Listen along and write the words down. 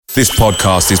This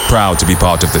podcast is proud to be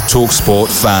part of the TalkSport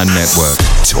Fan Network.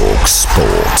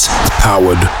 TalkSport.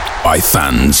 Powered by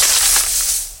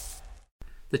fans.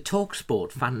 The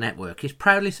TalkSport Fan Network is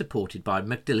proudly supported by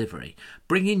McDelivery,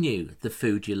 bringing you the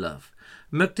food you love.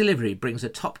 McDelivery brings a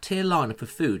top-tier lineup of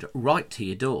food right to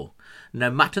your door. No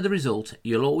matter the result,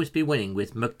 you'll always be winning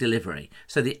with McDelivery.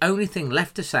 So the only thing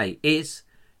left to say is,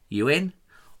 you in?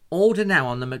 Order now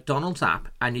on the McDonald's app,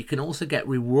 and you can also get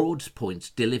rewards points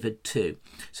delivered too.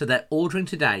 So that ordering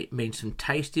today means some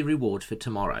tasty rewards for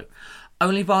tomorrow.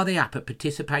 Only via the app at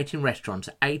participating restaurants.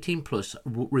 18 plus,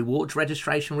 rewards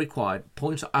registration required,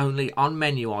 points only on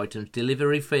menu items,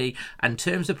 delivery fee and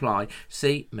terms apply.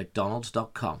 See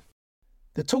mcdonalds.com.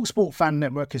 The TalkSport Fan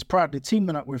Network is proudly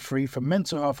teaming up with Free for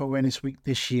Mental Health Awareness Week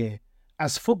this year.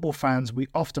 As football fans, we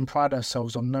often pride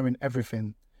ourselves on knowing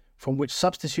everything, from which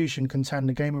substitution can turn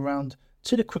the game around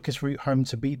to the quickest route home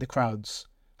to beat the crowds.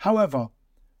 However,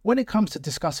 when it comes to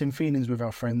discussing feelings with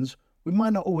our friends, we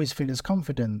might not always feel as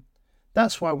confident.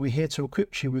 That's why we're here to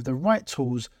equip you with the right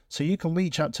tools so you can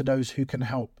reach out to those who can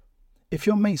help. If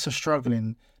your mates are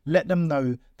struggling, let them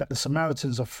know that the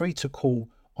Samaritans are free to call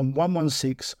on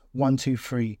 116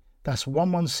 123. That's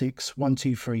 116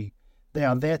 123. They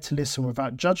are there to listen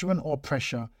without judgment or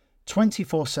pressure,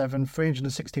 24/7,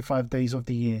 365 days of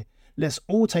the year. Let's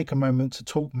all take a moment to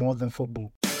talk more than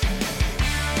football.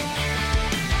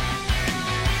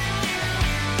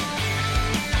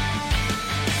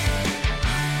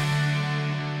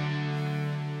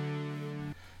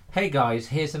 Hey guys,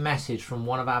 here's a message from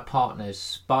one of our partners,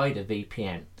 Spider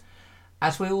VPN.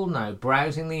 As we all know,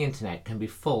 browsing the internet can be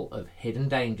full of hidden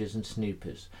dangers and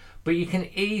snoopers, but you can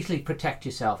easily protect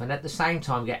yourself and at the same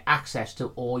time get access to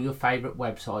all your favourite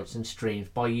websites and streams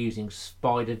by using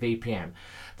Spider VPN.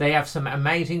 They have some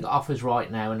amazing offers right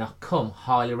now and come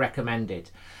highly recommended.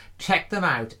 Check them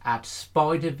out at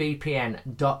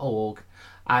spidervpn.org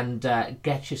and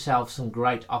get yourself some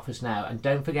great offers now. And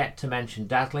don't forget to mention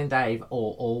Dazzling Dave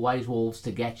or Always Wolves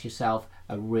to get yourself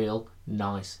a real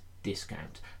nice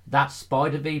discount. That's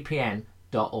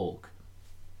spidervpn.org.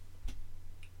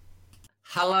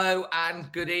 Hello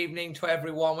and good evening to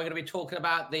everyone. We're going to be talking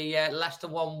about the Leicester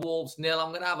 1 Wolves 0. I'm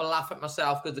going to have a laugh at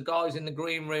myself because the guys in the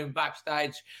green room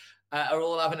backstage are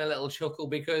all having a little chuckle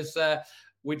because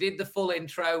we did the full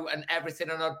intro and everything,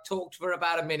 and I talked for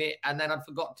about a minute and then I'd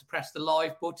forgot to press the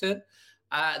live button.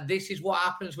 This is what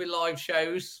happens with live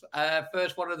shows.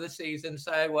 First one of the season,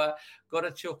 so got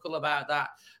a chuckle about that.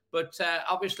 But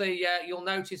obviously, you'll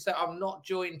notice that I'm not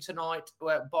joined tonight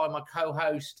by my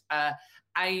co-host,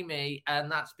 Amy, and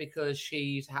that's because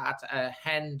she's had a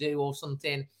hen do or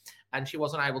something, and she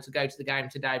wasn't able to go to the game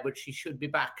today, but she should be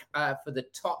back for the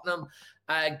Tottenham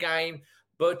game.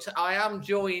 But I am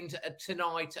joined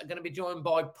tonight. I'm going to be joined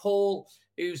by Paul,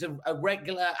 who's a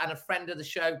regular and a friend of the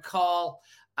show, Carl,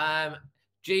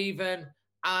 Jeevan,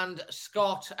 and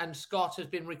Scott. And Scott has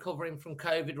been recovering from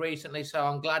COVID recently, so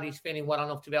I'm glad he's feeling well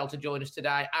enough to be able to join us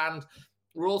today. And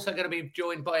we're also going to be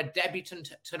joined by a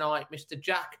debutant tonight, Mr.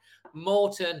 Jack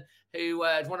Morton, who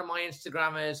is one of my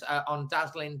Instagrammers on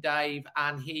Dazzling Dave,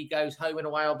 and he goes home and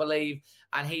away, I believe,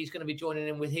 and he's going to be joining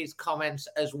in with his comments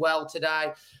as well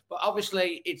today. But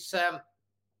obviously, it's a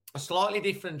slightly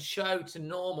different show to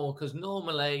normal because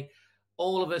normally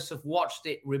all of us have watched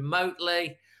it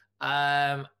remotely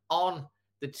on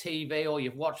the TV, or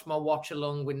you've watched my watch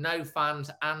along with no fans.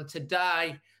 And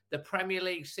today, the Premier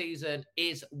League season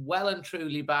is well and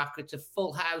truly back. It's a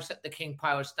full house at the King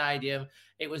Power Stadium.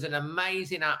 It was an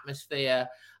amazing atmosphere.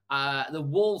 The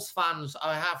Wolves fans,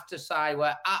 I have to say,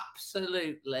 were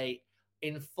absolutely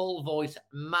in full voice,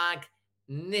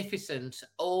 magnificent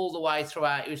all the way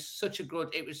throughout. It was such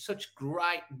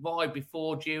great vibe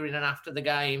before, during, and after the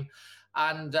game.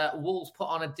 And Wolves put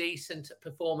on a decent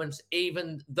performance,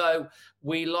 even though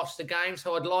we lost the game.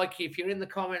 So I'd like you, if you're in the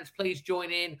comments, please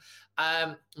join in.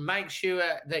 Make sure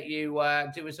that you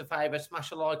do us a favour,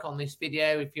 smash a like on this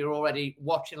video if you're already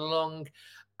watching along,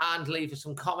 and leave us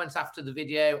some comments after the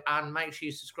video, and make sure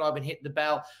you subscribe and hit the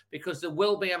bell, because there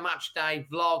will be a match day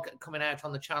vlog coming out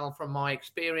on the channel from my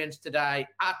experience today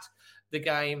at the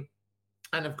game.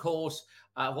 And of course,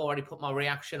 I've already put my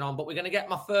reaction on, but we're going to get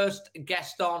my first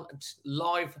guest on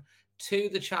live to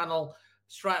the channel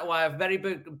straight away. A very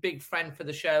big friend for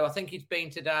the show. I think he's been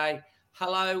today.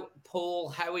 Hello, Paul.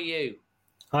 How are you?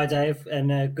 Hi, Dave,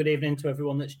 and good evening to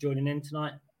everyone that's joining in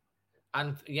tonight.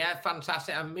 And yeah,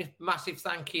 fantastic. And massive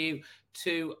thank you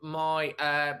to my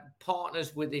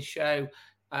partners with this show,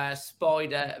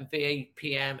 Spider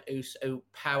VPN, who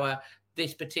power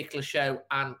this particular show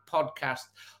and podcast.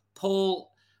 Paul,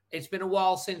 it's been a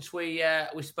while since we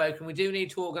spoke, and we do need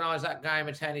to organise that game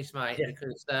of tennis, mate,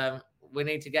 because we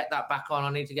need to get that back on.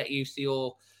 I need to get used to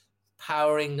your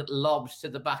powering lobs to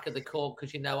the back of the court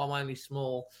because I'm only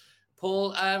small.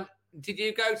 Paul, did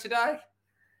you go today?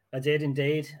 I did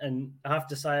indeed, and I have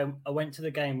to say I went to the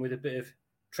game with a bit of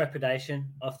trepidation.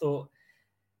 I thought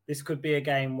this could be a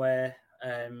game where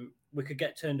we could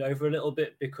get turned over a little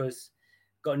bit because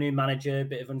got a new manager, a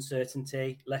bit of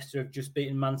uncertainty. Leicester have just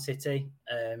beaten Man City,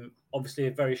 obviously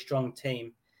a very strong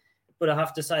team. But I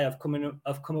have to say I've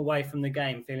come away from the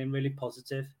game feeling really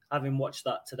positive, having watched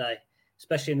that today,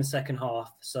 especially in the second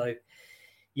half. So,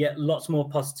 yeah, lots more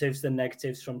positives than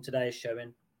negatives from today's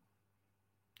showing.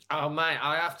 Oh, mate,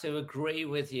 I have to agree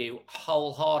with you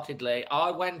wholeheartedly.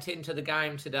 I went into the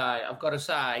game today, I've got to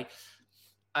say,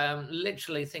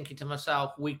 literally thinking to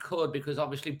myself, we could, because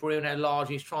obviously Bruno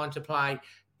Lage is trying to play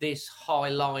this high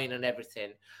line and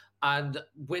everything. And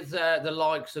with the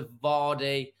likes of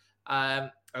Vardy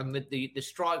and the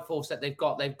strike force that they've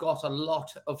got a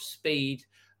lot of speed,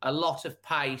 a lot of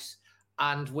pace.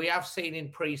 And we have seen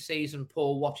in pre-season,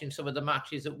 Paul, watching some of the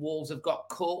matches that Wolves have got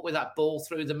caught with that ball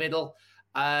through the middle,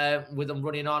 with them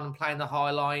running on and playing the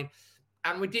high line.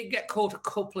 And we did get caught a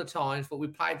couple of times, but we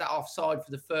played that offside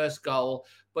for the first goal.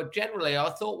 But generally, I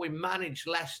thought we managed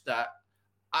Leicester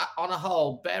on a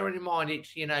whole, bearing in mind,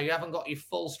 you haven't got your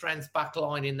full strength back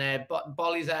line in there. But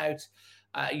Bolly's out.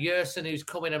 Yerson, who's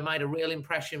come in and made a real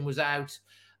impression, was out.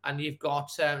 And you've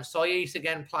got Saiss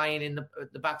again playing in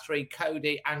the back three,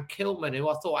 Cody and Kilman, who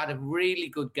I thought had a really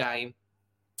good game.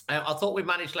 I thought we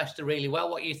managed Leicester really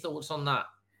well. What are your thoughts on that?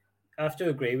 I have to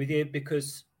agree with you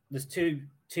because there's two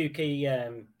key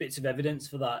bits of evidence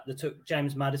for that. They took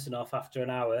James Maddison off after an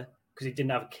hour because he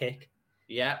didn't have a kick.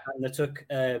 Yeah. And they took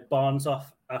Barnes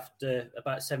off after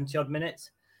about 70-odd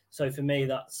minutes. So for me,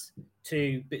 that's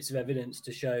two bits of evidence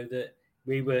to show that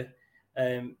we were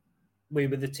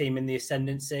the team in the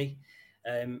ascendancy.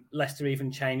 Leicester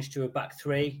even changed to a back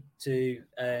three to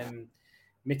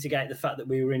mitigate the fact that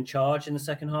we were in charge in the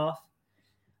second half.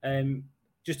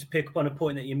 Just to pick up on a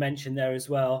point that you mentioned there as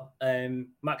well,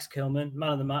 Max Kilman, man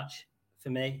of the match for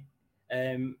me.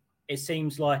 It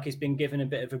seems like he's been given a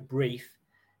bit of a brief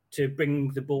to bring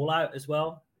the ball out as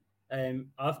well.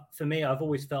 I've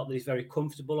always felt that he's very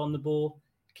comfortable on the ball,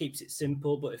 keeps it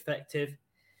simple but effective.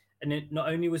 And not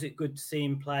only was it good to see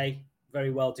him play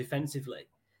very well defensively,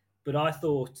 but I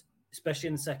thought, especially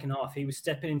in the second half, he was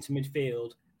stepping into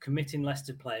midfield, committing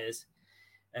Leicester players.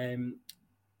 And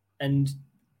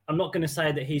I'm not going to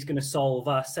say that he's going to solve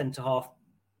our centre-half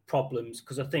problems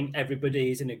because I think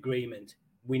everybody is in agreement.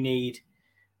 We need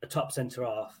a top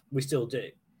centre-half. We still do.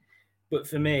 But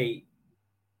for me,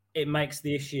 it makes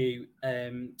the issue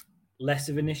less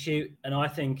of an issue. And I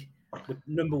think the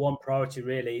number one priority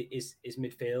really is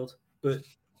midfield. But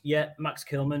yeah, Max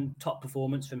Kilman, top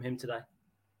performance from him today.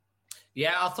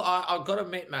 Yeah, I've got to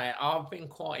admit, mate, I've been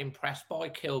quite impressed by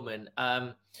Kilman.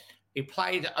 He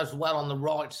played as well on the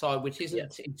right side, which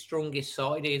isn't his strongest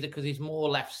side either, because he's more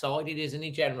left-sided, isn't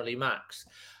he, generally, Max?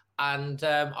 And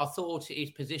I thought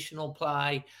his positional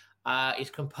play, his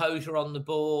composure on the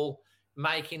ball,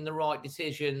 making the right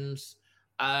decisions,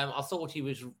 I thought he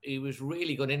was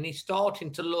really good. And he's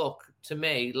starting to look, to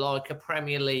me, like a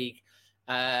Premier League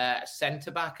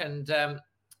centre-back. And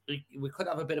we could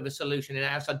have a bit of a solution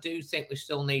in-house. I do think we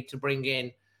still need to bring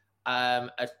in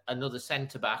another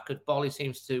centre-back because Bolly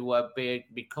seems to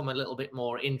become a little bit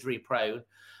more injury-prone.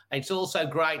 It's also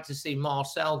great to see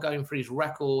Marcel going for his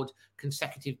record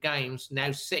consecutive games,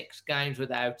 now 6 games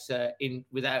without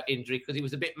injury, because he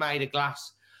was a bit made of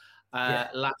glass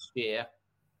last year.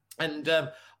 And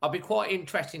I'll be quite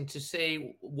interested to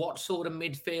see what sort of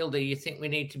midfielder you think we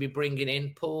need to be bringing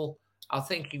in, Paul. I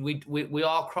think we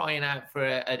are crying out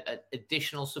for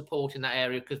additional support in that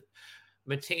area because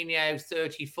Moutinho,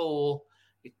 34.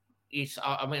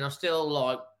 I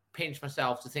still pinch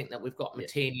myself to think that we've got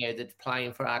Moutinho that's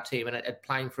playing for our team and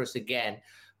playing for us again.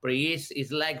 But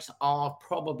his legs are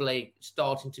probably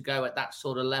starting to go at that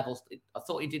sort of level. I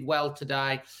thought he did well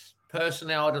today.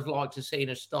 Personally, I'd have liked to see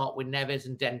us start with Neves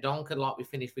and Dendoncker like we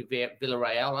finished with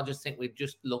Villarreal. I just think we've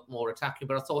just looked more attacking.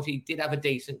 But I thought he did have a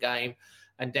decent game,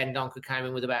 and Dendoncker came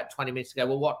in with about 20 minutes to go.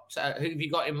 Well, who have you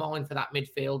got in mind for that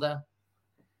midfielder?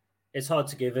 It's hard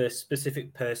to give a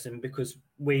specific person because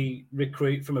we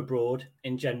recruit from abroad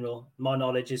in general. My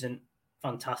knowledge isn't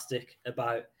fantastic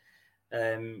about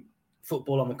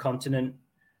football on the continent.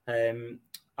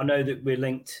 I know that we're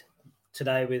linked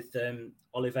today with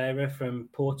Oliveira from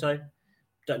Porto.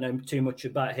 Don't know too much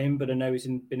about him, but I know he's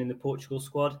been in the Portugal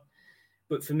squad.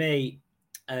 But for me,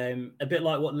 a bit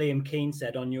like what Liam Keane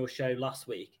said on your show last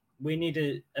week, we need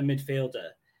a midfielder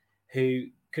who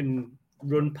can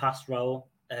run past roll,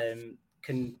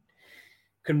 can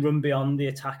can run beyond the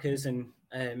attackers, and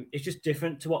it's just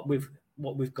different to what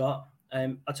we've got.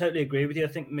 I totally agree with you. I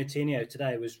think Moutinho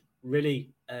today was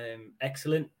really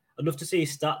excellent. I'd love to see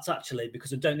his stats actually,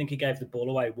 because I don't think he gave the ball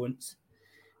away once.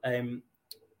 And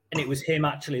it was him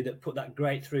actually that put that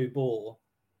great through ball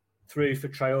through for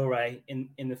Traore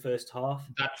in the first half.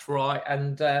 That's right.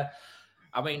 And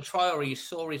Traore, you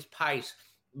saw his pace,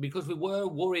 because we were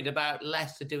worried about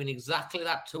Leicester doing exactly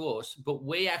that to us, but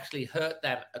we actually hurt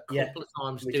them a couple of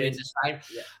times doing the same.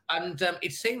 Yeah. And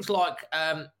it seems like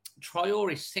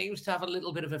Traore seems to have a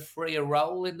little bit of a freer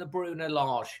role in the Bruno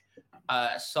Lage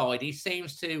side. He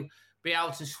seems to be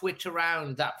able to switch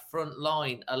around that front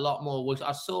line a lot more.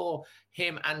 I saw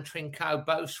him and Trincao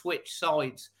both switch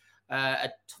sides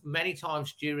many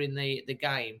times during the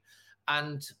game.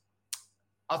 And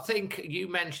I think you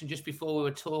mentioned just before we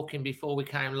were talking, before we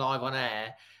came live on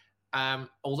air,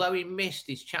 although he missed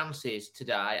his chances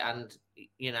today, and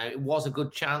it was a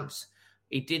good chance,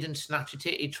 he didn't snatch at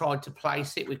it. He tried to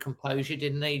place it with composure,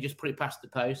 didn't he? He just put it past the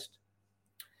post.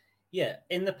 Yeah,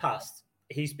 in the past,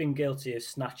 he's been guilty of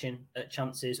snatching at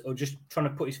chances or just trying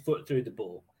to put his foot through the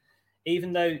ball.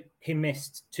 Even though he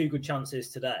missed 2 good chances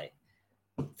today,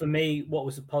 for me, what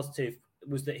was a positive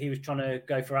was that he was trying to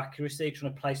go for accuracy,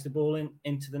 trying to place the ball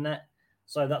into the net.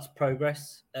 So that's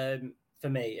progress for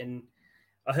me. And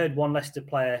I heard one Leicester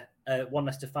fan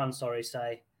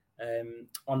say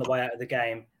on the way out of the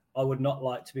game, I would not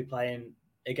like to be playing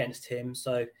against him.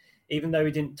 So even though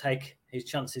he didn't take his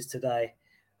chances today,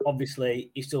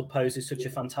 obviously he still poses such a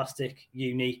fantastic,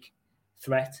 unique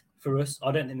threat for us.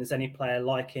 I don't think there's any player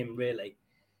like him really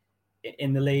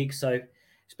in the league. So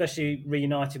especially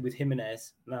reunited with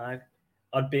Jimenez now,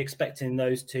 I'd be expecting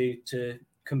those two to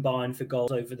combine for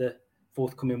goals over the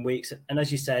forthcoming weeks. And as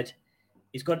you said,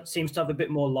 seems to have a bit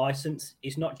more license.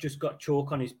 He's not just got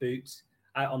chalk on his boots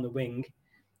out on the wing.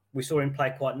 We saw him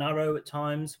play quite narrow at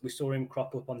times. We saw him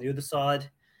crop up on the other side.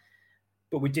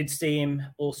 But we did see him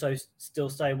also still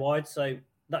stay wide. So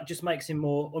that just makes him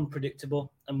more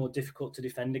unpredictable and more difficult to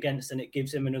defend against. And it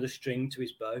gives him another string to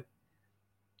his bow.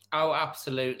 Oh,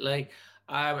 absolutely.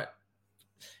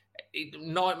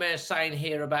 Nightmare saying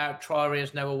here about Traore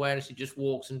has no awareness, he just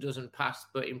walks and doesn't pass,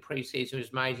 but in pre-season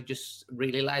was made, he just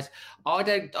really lazy. I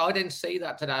didn't see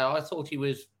that today. I thought he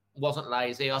wasn't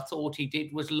lazy. I thought he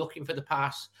was looking for the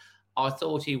pass. I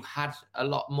thought he had a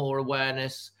lot more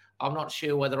awareness. I'm not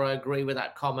sure whether I agree with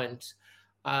that comment.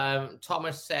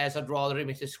 Thomas says, I'd rather him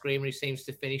hit a screamer. He seems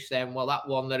to finish them. Well, that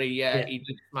one that he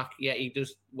does smack, he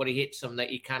does when he hits them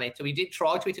that he can hit. So he did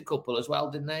try to hit a couple as well,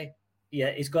 didn't he?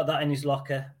 Yeah, he's got that in his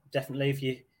locker. Definitely. If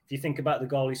you think about the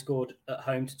goal he scored at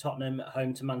home to Tottenham, at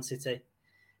home to Man City.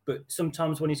 But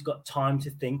sometimes when he's got time to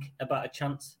think about a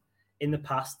chance in the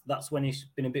past, that's when he's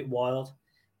been a bit wild.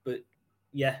 But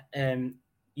yeah,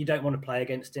 you don't want to play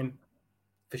against him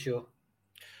for sure.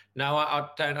 No, I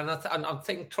don't. And I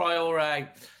think Traore,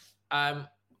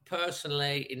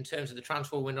 personally, in terms of the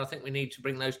transfer window, I think we need to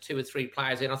bring those 2 or 3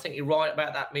 players in. I think you're right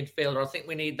about that midfielder. I think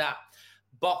we need that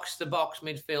box-to-box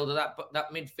midfielder,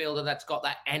 that midfielder that's got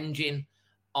that engine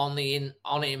on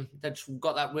him, that's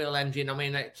got that real engine. I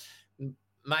mean,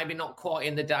 maybe not quite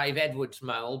in the Dave Edwards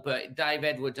mold, but Dave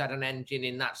Edwards had an engine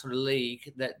in that sort of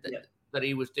league that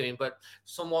he was doing, but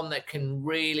someone that can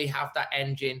really have that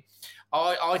engine.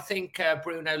 I think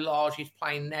Bruno Lage is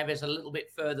playing Neves a little bit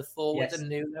further forward than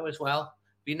Nuno as well.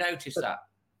 Have you noticed that?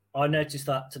 I noticed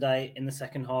that today in the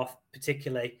second half,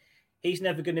 particularly. He's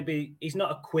not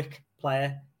a quick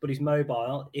player, but he's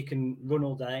mobile. He can run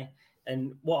all day.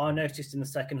 And what I noticed in the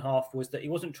second half was that he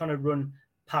wasn't trying to run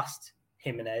past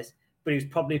Jimenez, but he was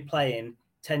probably playing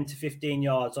 10 to 15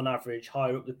 yards on average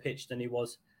higher up the pitch than he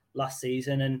was last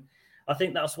season. And I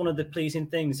think that's one of the pleasing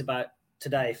things about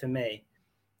today for me.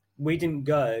 We didn't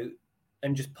go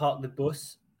and just park the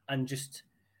bus and just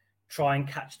try and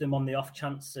catch them on the off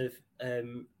chance of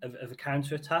a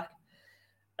counter-attack.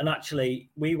 And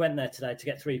actually, we went there today to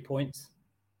get 3 points.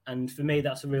 And for me,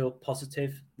 that's a real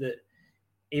positive that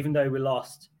even though we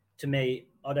lost, to me,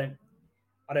 I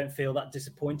don't feel that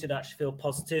disappointed. I actually feel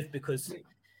positive because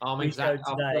I feel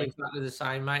exactly the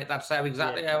same, mate. That's how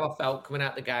I felt coming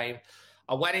out the game.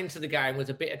 I went into the game with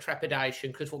a bit of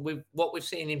trepidation because what we've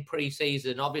seen in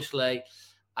pre-season, obviously,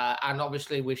 and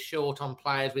obviously we're short on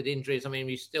players with injuries. I mean,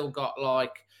 we've still got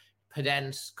like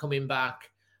Podence coming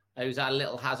back, who's our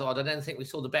little hazard. I don't think we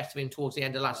saw the best of him towards the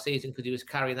end of last season because he was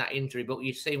carrying that injury. But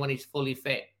you see when he's fully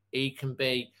fit, he can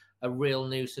be a real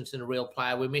nuisance and a real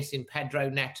player. We're missing Pedro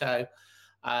Neto.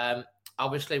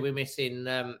 Obviously, we're missing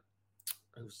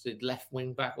who's the left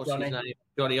wing back? What's his name?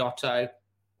 Johnny Otto.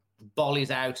 Bolly's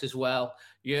out as well.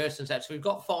 Yersin's out. So we've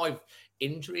got 5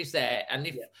 injuries there. And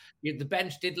if the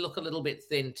bench did look a little bit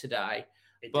thin today,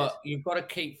 you've got to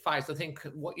keep faith. I think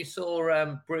what you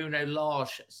saw Bruno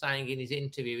Lage saying in his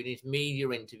interview, in his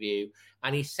media interview,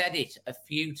 and he said it a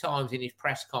few times in his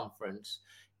press conference,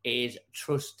 is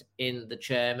trust in the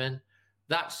chairman.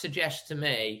 That suggests to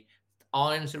me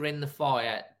irons are in the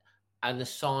fire and the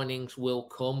signings will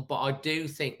come. But I do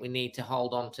think we need to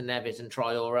hold on to Neves and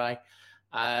Traore.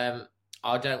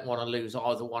 I don't want to lose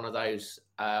either one of those.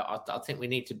 I think we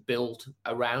need to build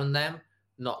around them,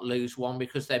 not lose one,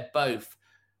 because they're both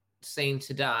seen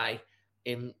today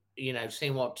in,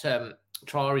 seeing what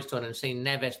Traore's done and seeing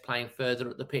Neves playing further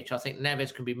up the pitch. I think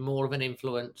Neves can be more of an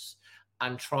influence,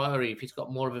 and Traore, if he's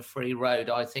got more of a free road,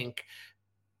 I think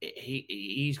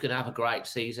he's going to have a great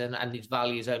season and his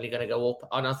value is only going to go up.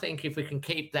 And I think if we can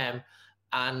keep them,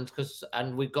 and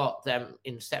we got them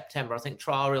in September, I think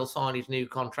Traore will sign his new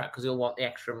contract because he'll want the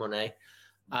extra money.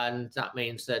 And that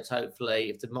means that hopefully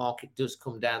if the market does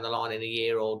come down the line in a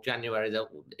year or January,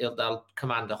 they'll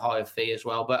command a higher fee as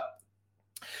well. But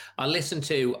I listened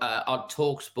to on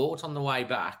Talk Sport on the way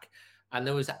back, and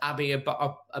there was Abi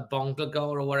Abonglago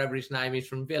or whatever his name is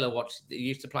from Villa, he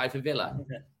used to play for Villa,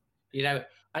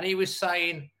 and he was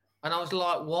saying, and I was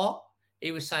like, what?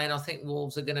 He was saying, I think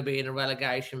Wolves are going to be in a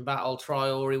relegation battle.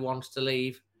 Traore wants to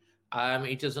leave.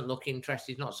 He doesn't look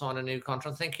interested. He's not signed a new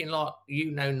contract. I'm thinking,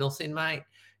 nothing, mate.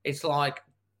 It's like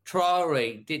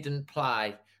Traore didn't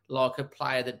play like a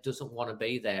player that doesn't want to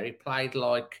be there. He played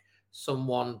like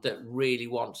someone that really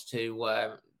wants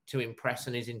to impress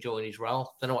and is enjoying his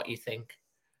role. Don't know what you think.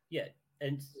 Yeah,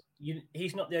 and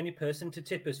he's not the only person to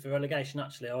tip us for relegation,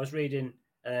 actually. I was reading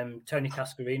Tony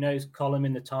Cascarino's column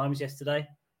in the Times yesterday,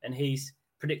 and he's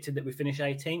predicted that we finish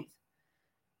 18th.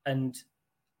 And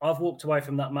I've walked away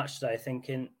from that match today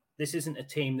thinking this isn't a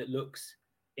team that looks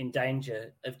in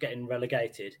danger of getting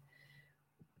relegated.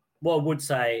 What I would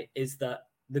say is that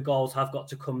the goals have got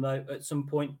to come, though, at some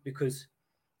point, because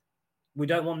we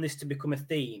don't want this to become a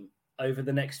theme over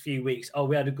the next few weeks. Oh,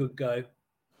 we had a good go.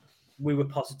 We were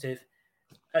positive.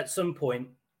 At some point,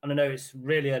 and I know it's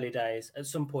really early days, at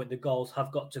some point the goals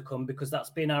have got to come, because that's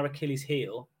been our Achilles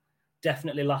heel,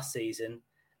 definitely last season,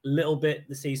 a little bit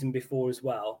the season before as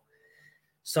well.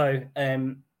 So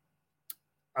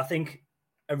I think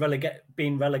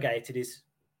being relegated is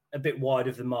a bit wide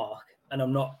of the mark, and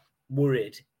I'm not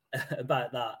worried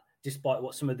about that, despite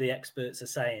what some of the experts are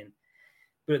saying.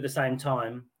 But at the same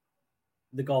time,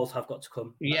 the goals have got to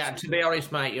come. Yeah, to be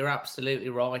honest, mate, you're absolutely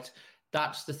right.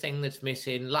 That's the thing that's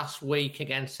missing. Last week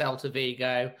against Celta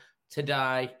Vigo,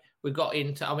 today we got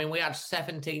into, we had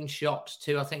 17 shots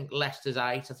to, I think, Leicester's 8.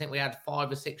 I think we had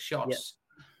 5 or 6 shots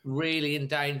really in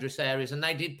dangerous areas. And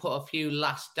they did put a few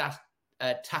last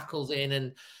tackles in.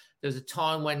 And there was a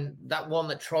time when that one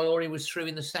that Traore was through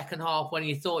in the second half, when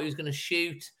you thought he was going to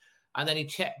shoot, and then he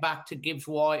checked back to Gibbs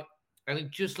White, and he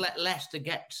just let Leicester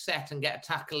get set and get a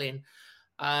tackle in.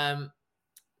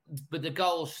 But the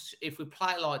goals, if we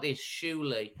play like this,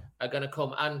 surely are going to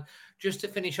come. And just to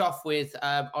finish off with,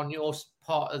 on your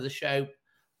part of the show,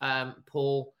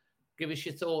 Paul, give us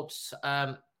your thoughts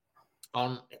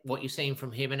on what you're seeing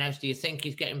from Jimenez. Do you think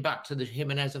he's getting back to the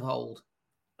Jimenez of old?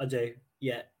 I do,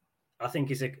 yeah. I think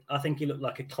he looked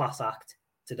like a class act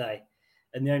today.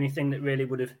 And the only thing that really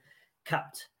would have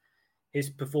capped his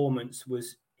performance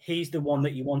was he's the one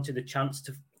that you wanted a chance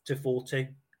to fall to,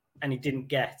 and he didn't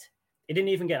get. He didn't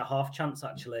even get a half chance,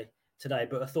 actually, today.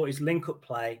 But I thought his link-up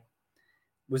play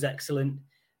was excellent.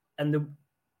 And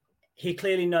he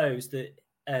clearly knows that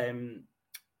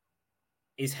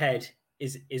his head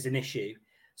is an issue.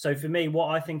 So for me, what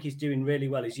I think he's doing really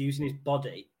well is using his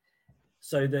body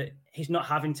so that he's not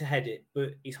having to head it,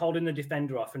 but he's holding the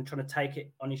defender off and trying to take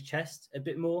it on his chest a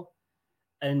bit more.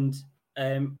 And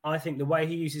I think the way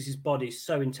he uses his body is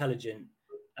so intelligent.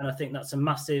 And I think that's a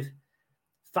massive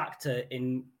factor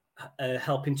in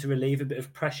helping to relieve a bit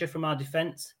of pressure from our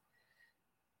defence.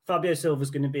 Fabio Silva's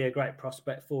going to be a great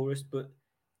prospect for us, but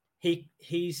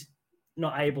he's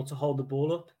not able to hold the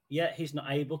ball up yet. He's not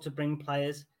able to bring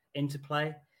players into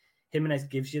play. Jimenez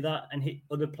gives you that, and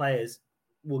other players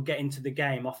will get into the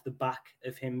game off the back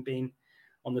of him being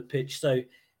on the pitch. So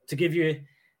to give you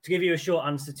a short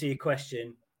answer to your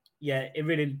question, yeah, it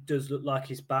really does look like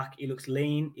he's back. He looks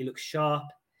lean. He looks sharp.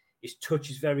 His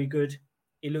touch is very good.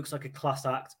 He looks like a class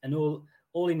act, and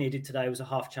all he needed today was a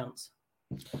half chance.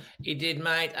 He did,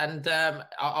 mate, and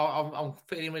I'm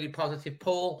feeling really positive.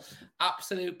 Paul,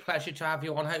 absolute pleasure to have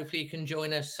you on. Hopefully you can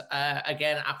join us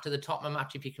again after the Tottenham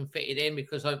match if you can fit it in,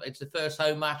 because it's the first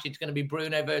home match. It's going to be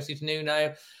Bruno versus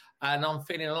Nuno. and I'm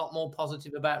feeling a lot more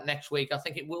positive about next week. I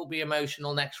think it will be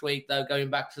emotional next week, though, going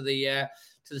back to the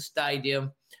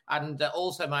stadium. And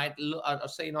also, mate, look, I've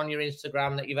seen on your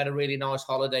Instagram that you've had a really nice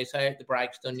holiday, so I hope the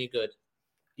break's done you good.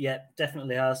 Yeah,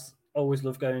 definitely has. Always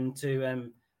love going to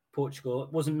Portugal.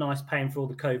 It wasn't nice paying for all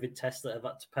the COVID tests that I've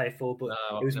had to pay for, but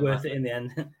it was worth it in the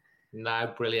end.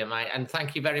 No, brilliant, mate. And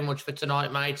thank you very much for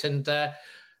tonight, mate. And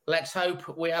let's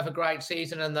hope we have a great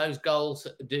season and those goals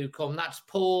do come. That's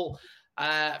Paul,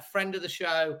 friend of the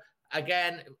show,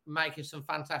 again, making some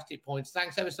fantastic points.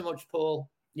 Thanks ever so much, Paul.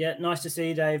 Yeah, nice to see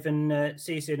you, Dave, and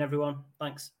see you soon, everyone.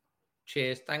 Thanks.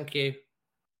 Cheers. Thank you.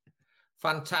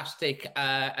 Fantastic.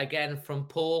 Again, from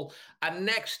Paul. And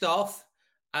next off,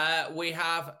 we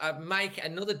have make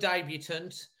another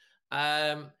debutant.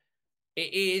 It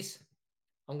is,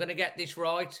 I'm going to get this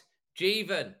right, Jeevan.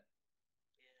 Yeah,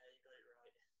 you got it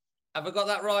right. Have I got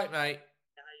that right, mate?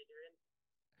 How you doing?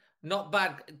 Not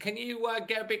bad. Can you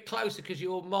get a bit closer because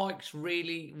your mic's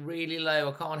really, really low.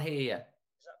 I can't hear you.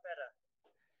 Is that better?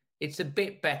 It's a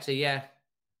bit better, yeah.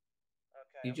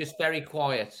 Okay. You're just very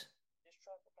quiet. Just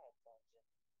try to put my headphones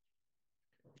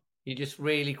in. You're just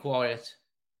really quiet.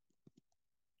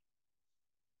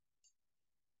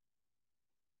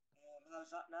 How's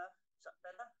that now? Is that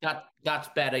better? That's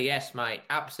better, yes, mate.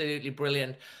 Absolutely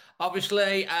brilliant.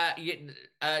 Obviously,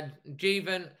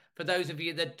 Jeevan, for those of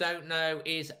you that don't know,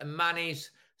 is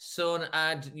Manny's son,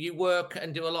 and you work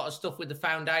and do a lot of stuff with the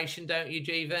foundation, don't you,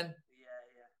 Jeevan?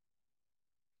 Yeah.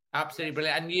 Absolutely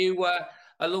brilliant. And you were,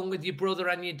 along with your brother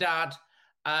and your dad,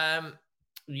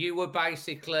 you were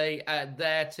basically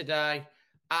there today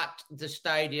at the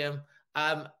stadium.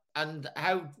 And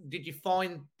how did you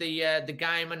find the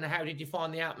game, and how did you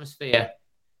find the atmosphere?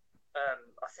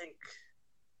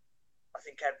 I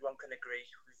think everyone can agree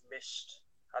we've missed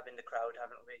having the crowd,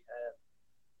 haven't we?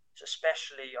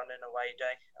 Especially on an away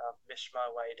day. I've missed my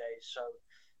away days, so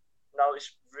no,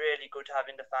 it's really good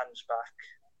having the fans back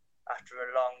after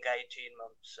a long 18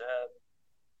 months.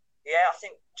 I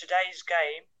think today's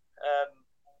game,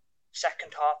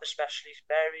 second half especially, is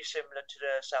very similar to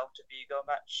the Celta Vigo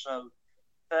match. So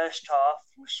first half,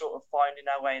 we're sort of finding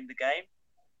our way in the game.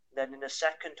 Then in the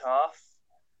second half,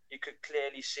 you could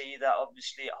clearly see that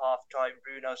obviously at half time,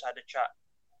 Bruno's had a chat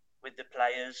with the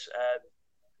players.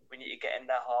 We need to get in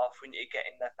their half, we need to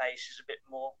get in their faces a bit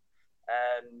more.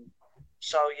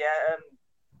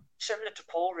 Similar to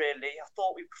Paul, really. I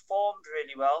thought we performed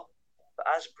really well.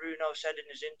 But as Bruno said in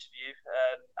his interview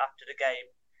after the game,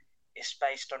 it's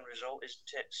based on result,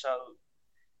 isn't it? So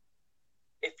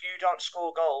if you don't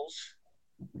score goals,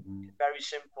 very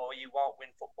simple, you won't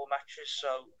win football matches.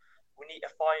 So we need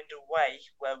to find a way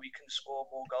where we can score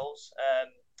more goals,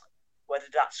 whether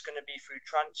that's going to be through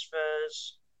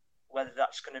transfers, whether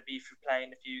that's going to be through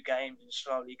playing a few games and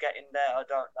slowly getting there, I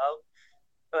don't know.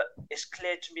 But it's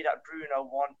clear to me that Bruno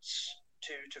wants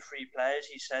 2 to 3 players.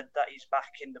 He said that he's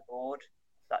backing the board,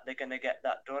 that they're going to get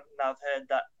that done. Now I've heard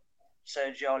that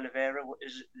Sergio Oliveira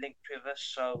is linked with us,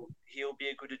 so he'll be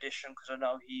a good addition because I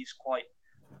know he's quite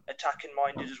attacking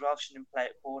minded as well. I've seen him play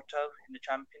at Porto in the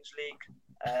Champions League.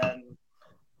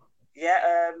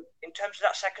 In terms of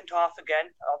that second half again,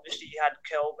 obviously you had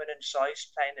Kilman and Saiss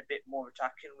playing a bit more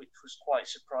attacking, which was quite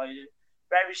surprising.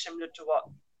 Very similar to what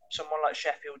someone like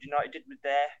Sheffield United did with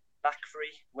their back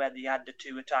three, where they had the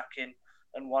 2 attacking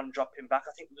and 1 dropping back.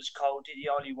 I think it was Cody,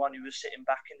 the only one who was sitting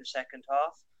back in the second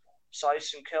half.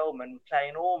 Saiss and Kilman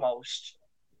playing almost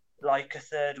like a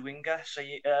third winger. So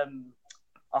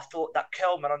I thought that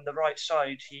Kilman on the right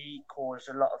side, he caused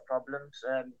a lot of problems.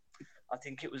 I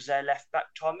think it was their left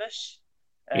back, Thomas.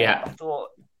 I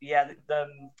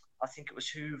think it was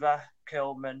Hoover,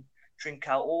 Kilman,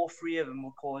 Trincao. All 3 of them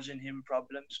were causing him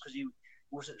problems because he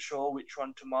wasn't sure which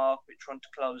one to mark, which one to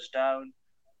close down.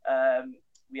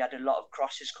 We had a lot of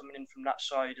crosses coming in from that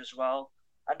side as well.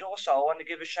 And also, I want to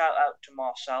give a shout out to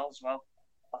Marcel as well.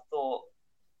 I thought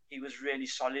he was really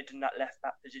solid in that left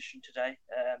back position today.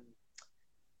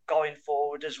 Going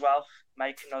forward as well,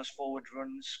 making those forward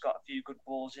runs, got a few good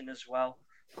balls in as well.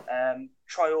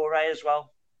 Traore as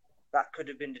well, that could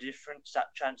have been the difference,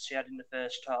 that chance he had in the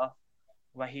first half,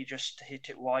 where he just hit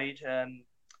it wide.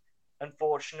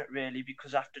 Unfortunate really,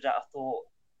 because after that I thought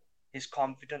his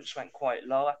confidence went quite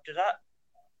low after that.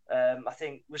 I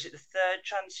think, was it the third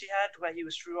chance he had where he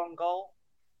was through on goal?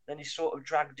 Then he sort of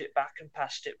dragged it back and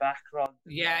passed it back.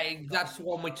 That's the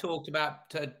one we talked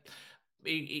about.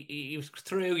 He was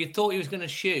through, you thought he was going to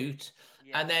shoot,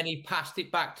 and then he passed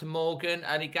it back to Morgan,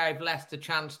 and he gave Leicester a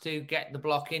chance to get the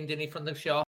block in, didn't he, from the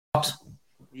shot?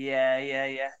 Yeah,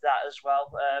 that as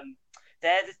well.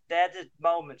 They're the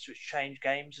moments which change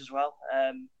games as well.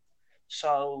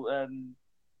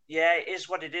 Yeah, it is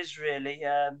what it is, really.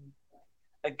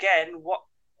 Again,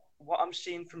 what I'm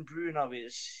seeing from Bruno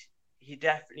is he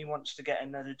definitely wants to get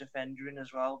another defender in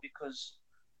as well, because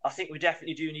I think we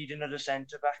definitely do need another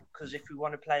centre back, because if we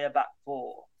want to play a back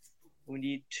four, we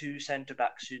need two centre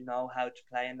backs who know how to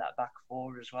play in that back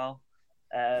four as well.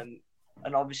 And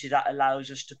obviously that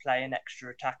allows us to play an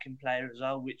extra attacking player as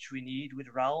well, which we need with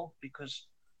Raul, because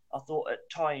I thought at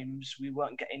times we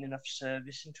weren't getting enough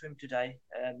service into him today.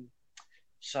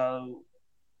 So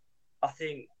I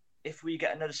think if we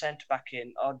get another centre back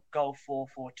in, I'd go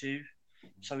 4-4-2,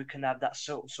 so we can have that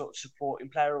sort of supporting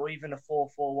player, or even a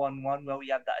 4-4-1-1 where we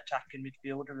have that attacking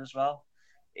midfielder as well.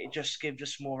 It just gives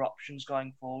us more options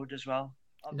going forward as well.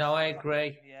 No, I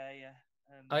agree. Yeah.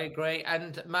 I agree.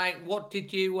 And mate, what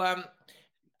did you?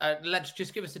 Let's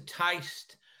just give us a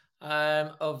taste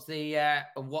of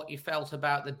what you felt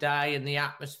about the day and the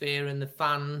atmosphere and the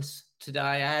fans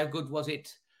today. How good was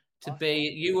it to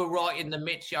be? You were right in the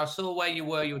midst. I saw where you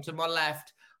were. You were to my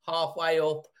left, halfway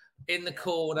up in the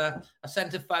corner. I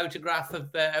sent a photograph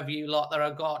of you lot that I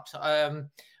got to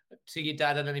your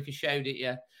dad. I don't know if you showed it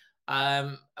yet.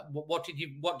 What did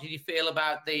you feel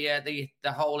about the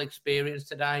whole experience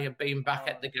today of being back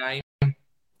at the game?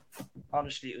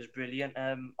 Honestly, it was brilliant.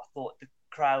 I thought the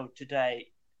crowd today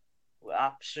were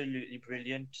absolutely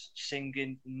brilliant,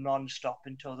 singing non-stop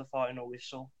until the final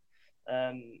whistle.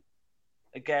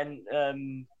 Again,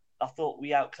 I thought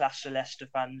we outclassed the Leicester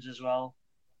fans as well.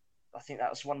 I think that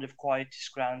was one of the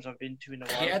quietest grounds I've been to in a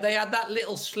while. Yeah, they had that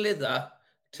little slither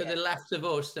to the left of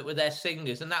us that were their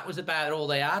singers, and that was about all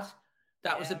they had.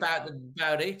 That was about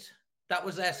it. That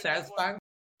was their South Bank.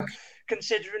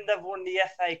 Considering they've won the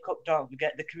FA Cup, don't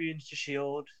forget the Community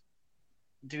Shield,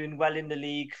 doing well in the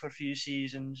league for a few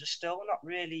seasons, are still not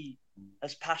really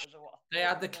as passionate as what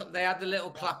they had the little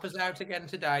clappers out again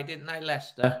today, didn't they,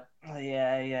 Leicester? Oh,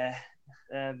 yeah.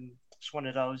 It's one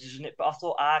of those, isn't it? But I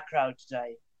thought our crowd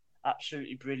today,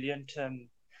 absolutely brilliant.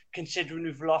 Considering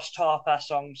we've lost half our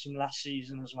songs from last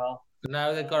season as well.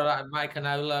 No, they've got to make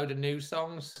a load of new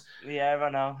songs. Yeah,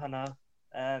 I know.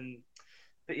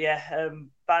 But yeah,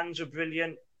 fans were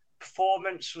brilliant.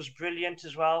 Performance was brilliant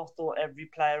as well. Thought every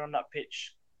player on that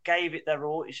pitch gave it their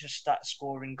all. It's just that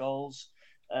scoring goals.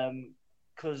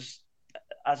 Because,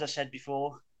 as I said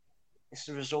before, it's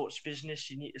the results business.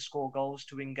 You need to score goals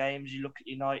to win games. You look at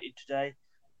United today.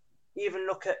 Even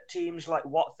look at teams like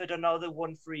Watford. I know they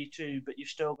won 3-2, but you've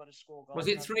still got to score goals. Was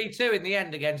it 3-2 in the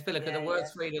end against Villa? Because they were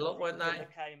 3-0 up, weren't they? They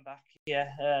came back.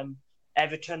 Yeah.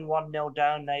 Everton 1-0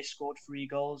 down. They scored 3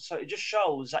 goals. So it just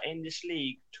shows that in this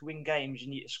league, to win games, you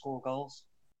need to score goals.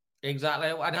 Exactly.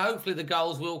 And hopefully the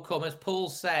goals will come. As Paul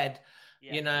said,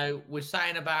 we're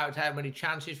saying about how many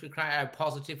chances we create, how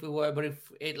positive we were, but if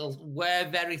it'll wear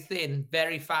very thin,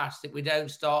 very fast, if we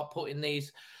don't start putting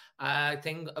these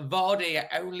things.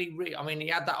 Vardy he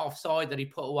had that offside that he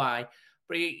put away,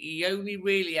 but he only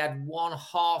really had one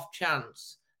half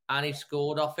chance and he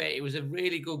scored off it. It was a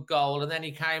really good goal. And then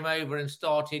he came over and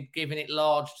started giving it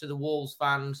large to the Wolves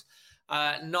fans.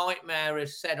 Nightmare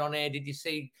has said on here, did you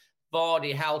see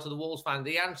Vardy held to the Wolves fans?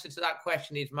 The answer to that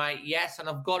question is, mate, yes. And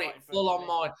I've got it full on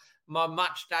my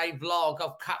match day vlog.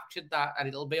 I've captured that and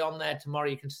it'll be on there tomorrow.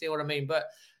 You can see what I mean. But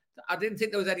I didn't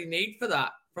think there was any need for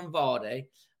that from Vardy.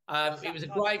 It was a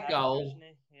great goal.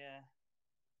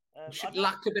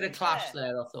 Lacked a bit of class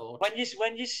there, I thought. When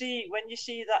you see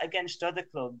that against other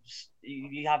clubs,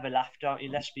 you have a laugh, don't you?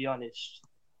 Let's be honest.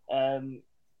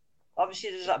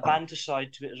 Obviously, there's that banter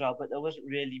side to it as well, but there wasn't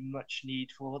really much need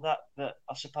for that. But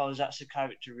I suppose that's the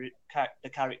character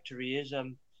he is.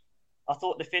 I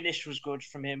thought the finish was good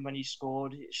from him when he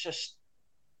scored. He's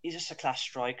just a class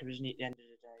striker, isn't he? At the end of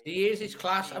the day, he is his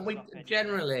class, and we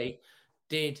generally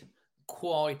did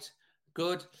quite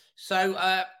good. So,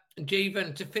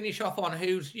 Jeevan, to finish off on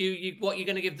what you're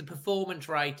going to give the performance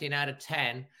rating out of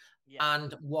 10,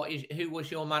 and who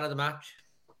was your man of the match?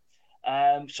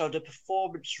 So the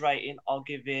performance rating, I'll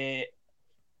give it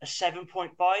a 7.5.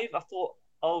 I thought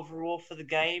overall for the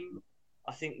game,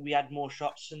 I think we had more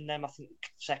shots than them. I think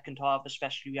second half,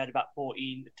 especially, we had about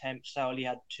 14 attempts. They only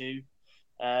had 2.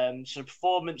 So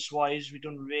performance-wise, we've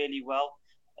done really well.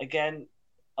 Again,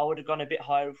 I would have gone a bit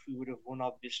higher if we would have won,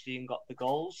 obviously, and got the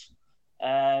goals.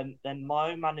 Then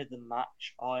my man of the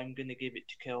match, I'm going to give it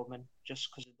to Kilman, just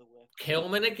because of the work.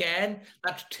 Kilman again.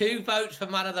 That's 2 votes for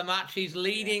man of the match. He's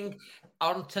leading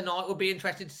on tonight. We'll be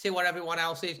interested to see what everyone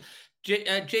else is.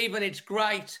 Jeevan, it's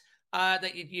great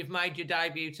that you've made your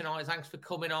debut tonight. Thanks for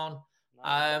coming on.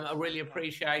 I really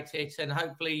appreciate it. And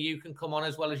hopefully you can come on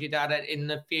as well as your dad in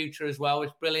the future as well.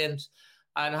 It's brilliant.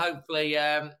 And hopefully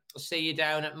see you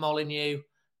down at Molineux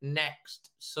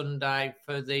next Sunday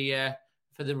for the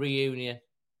for the reunion.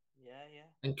 Yeah.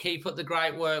 And keep up the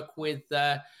great work with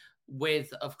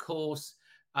of course,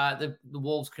 the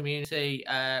Wolves Community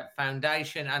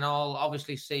Foundation. And I'll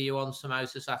obviously see you on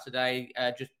Samosa Saturday,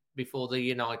 just before the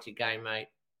United game, mate.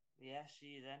 Yeah, see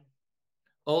you then.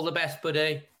 All the best,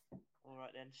 buddy. All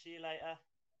right then. See you later.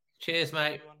 Cheers,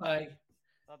 mate. Everyone. Bye.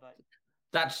 Bye-bye.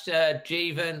 That's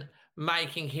Jeevan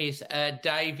making his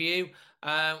debut.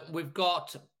 We've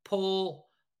got Paul,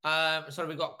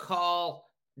 we've got Carl,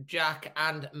 Jack,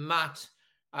 and Matt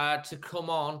to come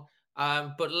on.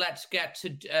 But let's get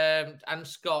to and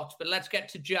Scott. But let's get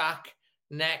to Jack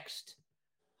next.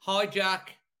 Hi,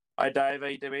 Jack. Hi, Dave. How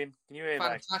you doing? Can you hear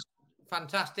me?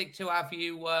 Fantastic to have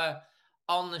you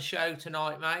on the show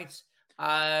tonight, mate.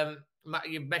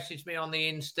 You messaged me on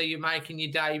the Insta. You're making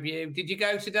your debut. Did you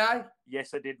go today?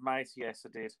 Yes, I did, mate. Yes, I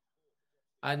did.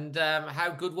 And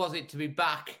how good was it to be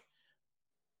back?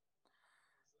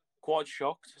 Quite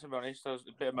shocked, to be honest. I was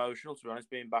a bit emotional, to be honest,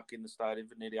 being back in the stadium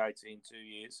for nearly 2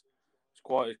 years. It's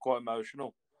quite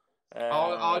emotional.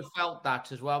 I felt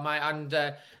that as well, mate. And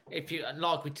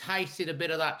we tasted a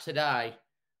bit of that today.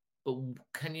 But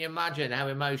can you imagine how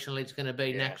emotional it's going to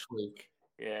be next week?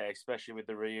 Yeah, especially with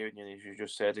the reunion, as you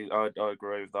just said. I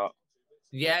agree with that.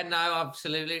 Yeah, no,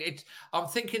 absolutely. I'm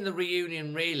thinking the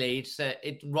reunion really. It's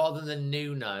rather than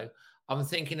Nuno. I'm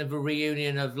thinking of a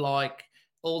reunion of like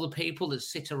all the people that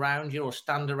sit around you or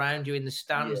stand around you in the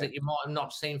stands that you might have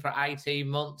not seen for 18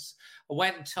 months. I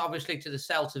went obviously to the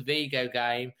Celta Vigo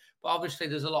game, but obviously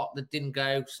there's a lot that didn't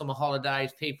go. Summer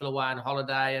holidays, people away on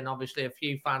holiday, and obviously a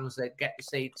few fans that get the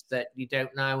seats that you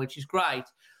don't know, which is great.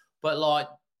 But like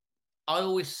I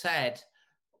always said,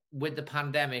 with the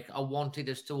pandemic, I wanted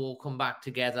us to all come back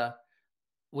together.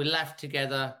 We left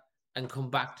together and come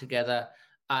back together.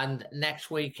 And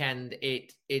next weekend,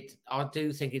 I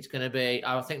do think it's going to be.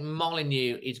 I think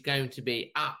Molineux is going to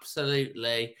be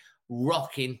absolutely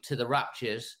rocking to the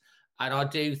Raptures, and I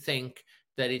do think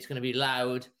that it's going to be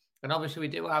loud. And obviously, we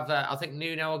do have that. I think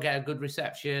Nuno will get a good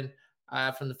reception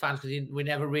from the fans because we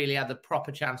never really had the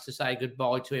proper chance to say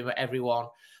goodbye to him, everyone.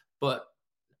 But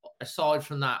aside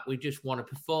from that, we just want a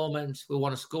performance. We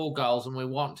want to score goals, and we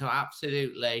want to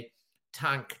absolutely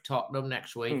tank Tottenham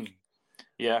next week.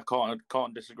 Yeah, I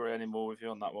can't disagree anymore with you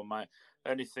on that one, mate.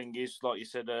 Only thing is, like you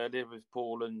said earlier, with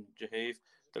Paul and Jahiv,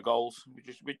 the goals.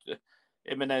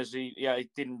 Jimenez, he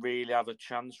didn't really have a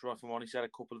chance. Right from one, he had a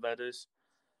couple of headers,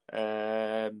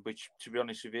 which, to be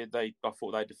honest with you, I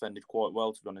thought they defended quite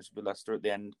well. To be honest with Leicester at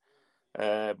the end,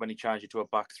 when he changed it to a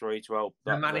back three to help.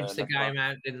 They managed the game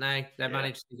out, didn't they? They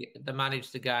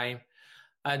managed the game,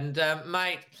 and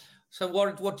mate. So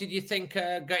what did you think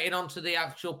getting onto the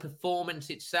actual performance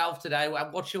itself today?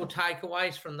 What's your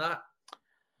takeaways from that?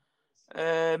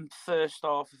 First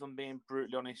off, if I'm being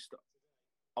brutally honest,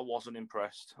 I wasn't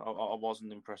impressed. I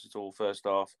wasn't impressed at all first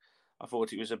half. I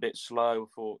thought it was a bit slow. I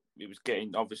thought it was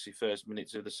getting, obviously, first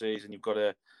minutes of the season. You've got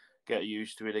to get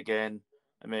used to it again.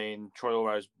 I mean,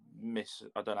 Traore's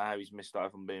I don't know how he's missed that,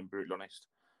 if I'm being brutally honest.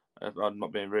 I'm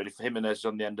not being really. For Jimenez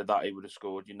on the end of that, he would have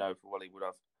scored, for what he would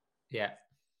have. Yeah.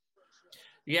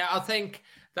 Yeah, I think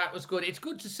that was good. It's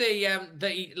good to see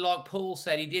that he, like Paul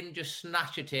said, he didn't just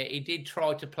snatch at it. He did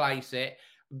try to place it.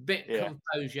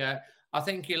 Composure. I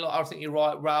think you're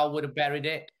right. Raul would have buried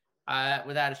it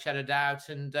without a shadow of doubt.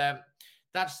 And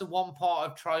that's the one part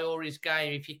of Traore's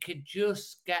game. If you could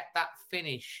just get that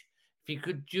finish, if you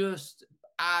could just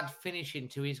add finishing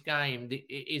to his game,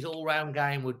 his all-round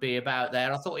game would be about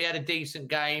there. I thought he had a decent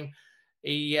game.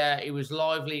 He was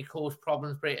lively, he caused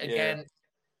problems, but again.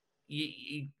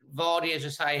 Vardy, as I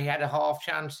say, he had a half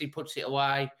chance. He puts it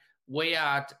away. We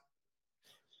had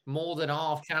more than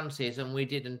half chances and we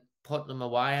didn't put them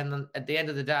away. And then at the end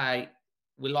of the day,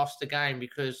 we lost the game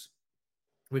because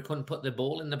we couldn't put the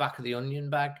ball in the back of the onion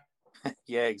bag.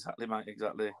 Yeah, exactly, mate.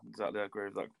 Exactly. I agree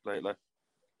with that completely.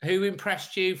 Who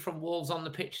impressed you from Wolves on the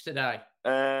pitch today?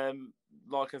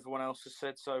 Like everyone else has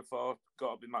said so far,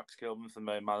 got to be Max Kilman for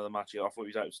me, man of the match. I thought he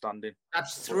was outstanding.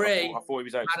 That's three. I thought he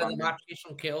was outstanding. Man of the match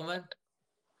from Kilman.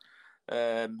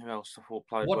 Who else I thought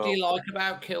played well? What do you like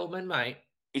about Kilman, mate?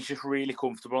 He's just really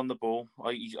comfortable on the ball.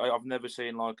 I've never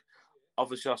seen,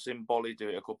 obviously I've seen Bolly do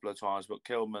it a couple of times, but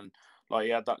Kilman, he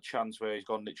had that chance where he's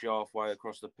gone literally halfway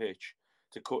across the pitch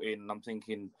to cut in, and I'm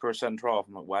thinking, for a centre half,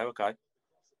 I'm like, wow, okay. I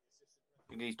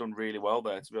think he's done really well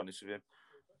there, to be honest with him.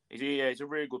 He's a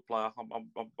really good player.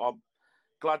 I'm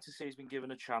glad to see he's been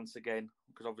given a chance again,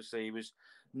 because obviously he was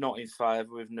not in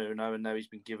favour with Nuno, and now he's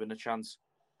been given a chance.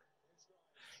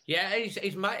 Yeah, he's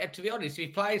to be honest, if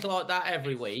he plays like that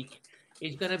every week,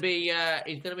 he's going to be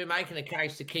making a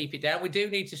case to keep it down. We do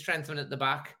need to strengthen at the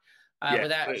back.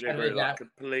 Without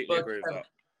completely agree with that.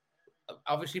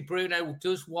 obviously Bruno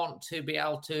does want to be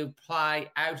able to play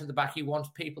out of the back. He wants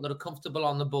people that are comfortable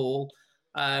on the ball,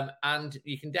 and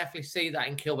you can definitely see that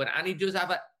in Kilburn. And he does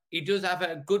have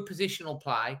a good positional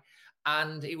play,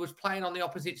 and he was playing on the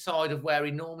opposite side of where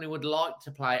he normally would like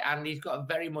to play, and he's got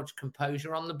very much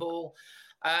composure on the ball.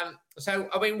 So,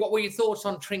 I mean, what were your thoughts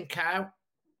on Trincao?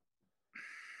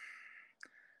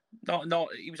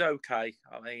 He was okay.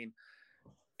 I mean,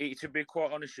 to be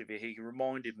quite honest with you, he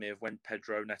reminded me of when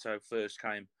Pedro Neto first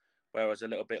came, where I was a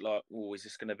little bit like, oh, is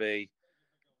this going to be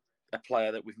a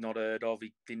player that we've not heard of?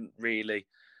 He didn't really.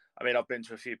 I mean, I've been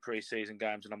to a few pre-season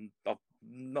games, and I've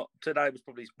not. Today was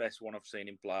probably his best one I've seen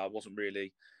him play. I wasn't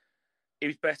really. He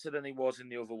was better than he was in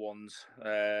the other ones.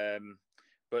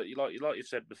 But like you've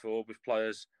said before, with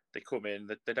players, they come in,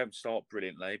 they don't start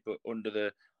brilliantly, but under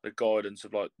the guidance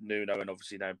of like Nuno and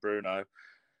obviously now Bruno,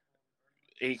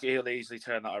 he'll easily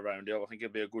turn that around. I think he'll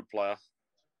be a good player.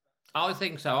 I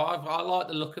think so. I like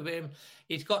the look of him.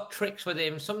 He's got tricks with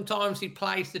him. Sometimes he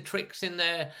plays the tricks in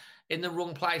the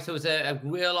wrong place. There was a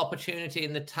real opportunity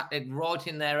right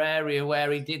in their area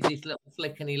where he did this little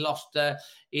flick and he lost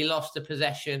the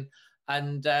possession.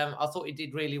 And I thought he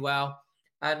did really well.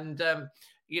 And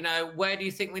where do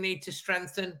you think we need to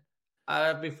strengthen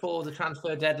before the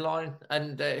transfer deadline?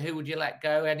 And who would you let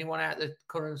go? Anyone out the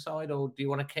current side, or do you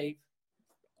want to keep?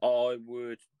 I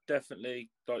would definitely,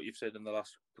 like you've said in the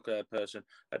last person,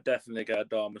 I'd definitely get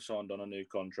Adama signed on a new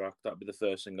contract. That'd be the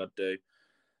first thing I'd do.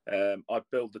 I'd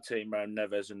build the team around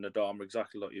Neves and Adama,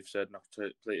 exactly like you've said, and I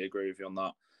completely agree with you on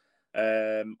that.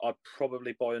 I'd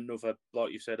probably buy another,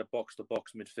 like you said, a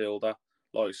box-to-box midfielder,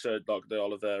 like the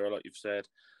Oliveira, like you've said.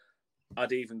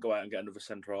 I'd even go out and get another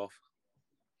centre-half.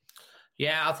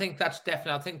 Yeah, I think that's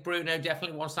definitely. I think Bruno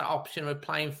definitely wants that option of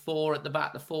playing four at the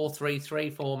back, the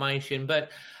 4-3-3 formation.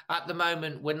 But at the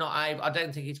moment, we're not able. I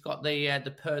don't think he's got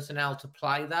the personnel to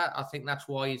play that. I think that's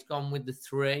why he's gone with the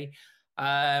 3.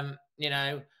 And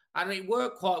it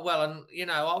worked quite well.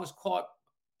 And I was quite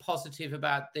positive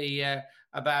about the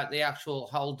actual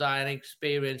whole day and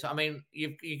experience. I mean,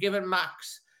 you've given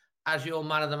Max as your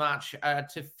man of the match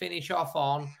to finish off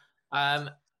on.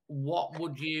 What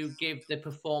would you give the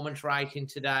performance rating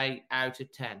today out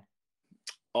of 10?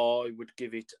 I would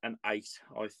give it an 8.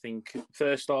 I think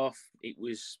first half it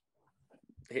was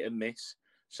hit and miss.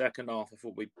 Second half I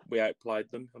thought we outplayed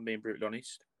them, if I'm being brutally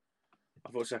honest.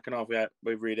 I thought second half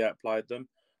we really outplayed them.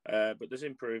 But there's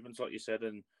improvements, like you said,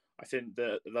 and I think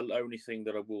the only thing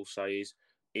that I will say is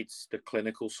it's the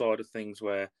clinical side of things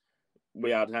where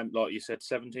we had, like you said,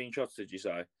 17 shots, did you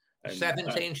say? And,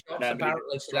 17 shots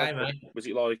apparently today, mate. Was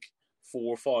it like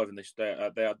 4 or 5 in this? They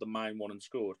had the main one and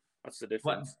scored. That's the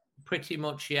difference. Well, pretty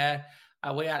much, yeah.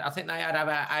 I think they had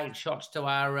about 8 shots to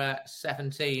our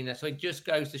 17. So it just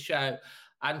goes to show.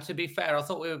 And to be fair, I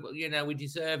thought we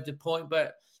deserved a point.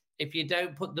 But if you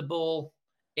don't put the ball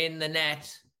in the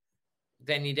net,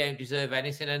 then you don't deserve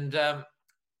anything. And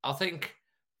I think,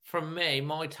 from me,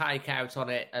 my takeout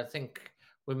on it, I think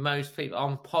with most people,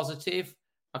 I'm positive.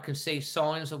 I can see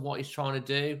signs of what he's trying to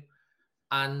do,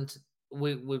 and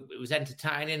it was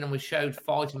entertaining, and we showed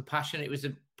fight and passion. It was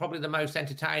probably the most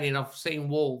entertaining I've seen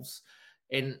Wolves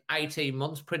in 18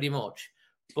 months, pretty much.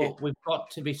 But we've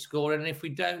got to be scoring, and if we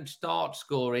don't start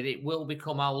scoring, it will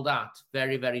become old hat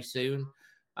very, very soon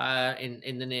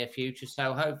in the near future.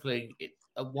 So hopefully,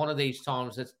 at one of these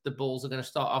times, that the balls are going to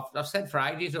start. I've said for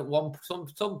ages, at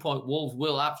some point, Wolves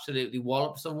will absolutely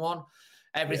wallop someone.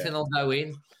 Everything will go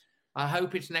in. I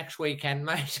hope it's next weekend,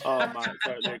 mate. Oh, mate,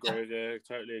 totally agree. Yeah,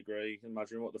 totally agree. You can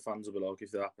imagine what the fans will be like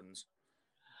if that happens.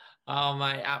 Oh,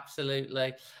 mate,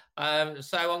 absolutely.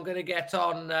 So I'm going to get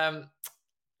on.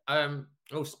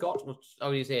 Scott.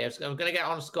 Oh, he's here. So I'm going to get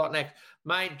on Scott next,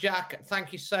 mate. Jack,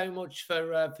 thank you so much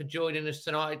for joining us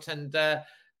tonight, and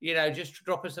just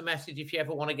drop us a message if you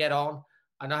ever want to get on.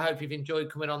 And I hope you've enjoyed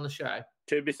coming on the show.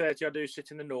 To be fair to you, I do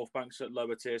sit in the North Banks at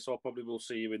lower tier, so I probably will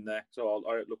see you in there. So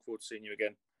I look forward to seeing you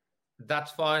again.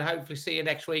 That's fine. Hopefully see you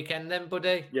next weekend then,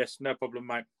 buddy. Yes, no problem,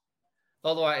 mate.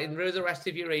 All the way. Enjoy the rest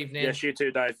of your evening. Yes, you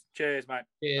too, Dave. Cheers, mate.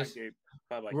 Cheers. Thank you.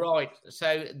 Bye-bye. Right.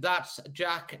 So that's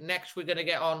Jack. Next, we're going to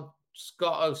get on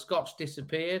Scott. Oh, Scott's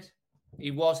disappeared.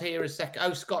 He was here a second.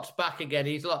 Oh, Scott's back again.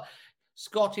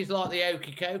 Scott is like the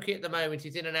Okie Kokie at the moment.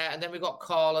 He's in and out. And then we got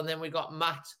Carl, and then we got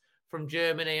Matt from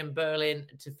Germany and Berlin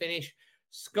to finish.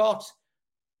 Scott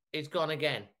is gone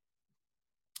again.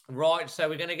 Right, so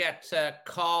we're going to get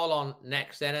Carl on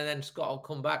next then, and then Scott will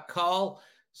come back.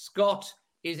 Scott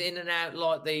is in and out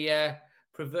like the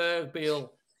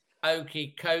proverbial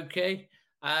Okie Kokie.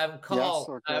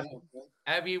 Carl, yes, okay.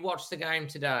 have you watched the game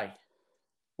today?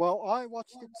 Well, I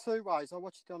watched it two ways. I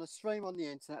watched it on a stream on the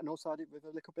internet, and also I did it with a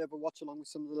little bit of a watch along with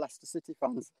some of the Leicester City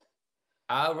fans.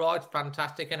 Oh, right,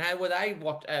 fantastic. And how were they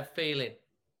feeling?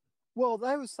 Well,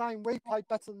 they were saying we played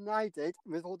better than they did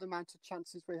with all the amount of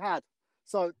chances we had.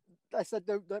 So they said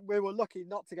that we were lucky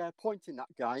not to get a point in that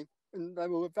game, and they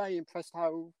were very impressed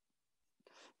how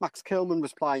Max Kilman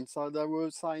was playing. So they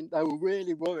were saying they were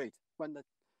really worried when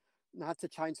they had to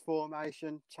change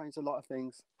formation, change a lot of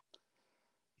things.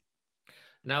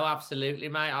 No, absolutely,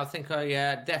 mate. I think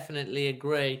I definitely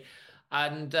agree.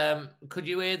 And could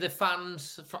you hear the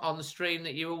fans on the stream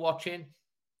that you were watching?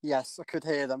 Yes, I could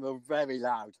hear them. They were very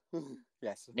loud.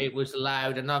 Yes, it was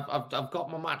loud. And I've got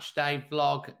my match day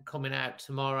vlog coming out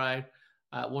tomorrow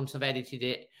once I've edited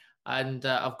it, and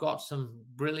I've got some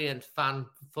brilliant fan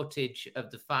footage of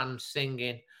the fans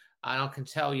singing, and I can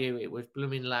tell you it was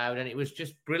blooming loud, and it was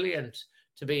just brilliant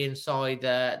to be inside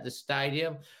the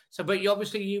stadium. So, but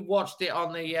you watched it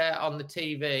on the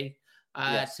TV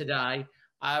yes. today.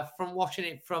 From watching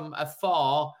it from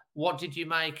afar, what did you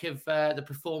make of the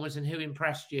performance, and who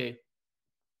impressed you?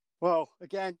 Well,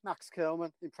 again, Max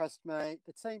Kilman impressed me.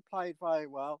 The team played very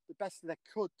well, the best they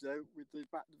could do with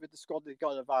the squad they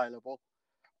got available.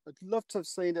 I'd love to have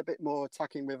seen a bit more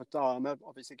attacking with Adama.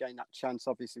 Obviously, getting that chance,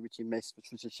 which he missed, which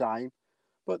was a shame.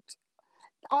 But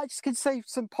I just can see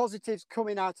some positives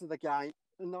coming out of the game,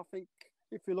 and I think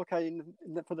if you look at it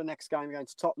for the next game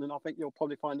against Tottenham, I think you'll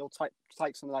probably find they'll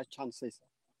take some of those chances.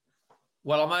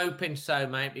 Well, I'm hoping so,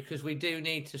 mate, because we do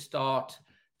need to start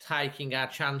taking our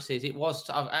chances. It was,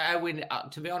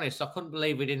 to be honest, I couldn't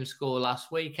believe we didn't score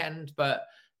last weekend, but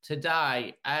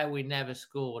today, we never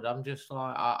scored. I'm just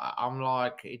like,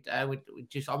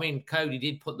 Cody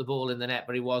did put the ball in the net,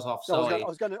 but he was offside. I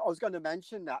was going to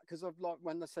mention that because of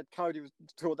when they said Cody was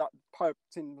tore that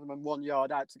poked in 1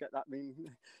 yard out to get that.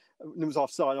 It was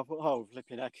offside. I thought, oh,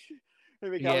 flipping heck, here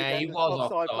we go. Yeah, again. He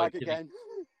was offside again.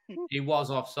 He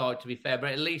was offside, to be fair,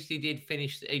 but at least he did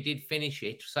finish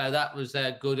it, so that was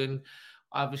good. And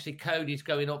obviously Cody's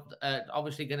going up,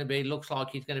 looks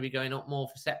like he's going to be going up more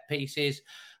for set pieces.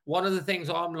 One of the things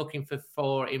I'm looking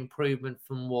for improvement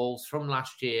from Wolves from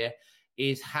last year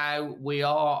is how we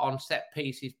are on set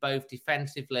pieces, both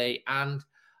defensively and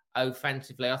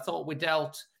offensively. I thought we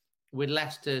dealt with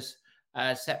Leicester's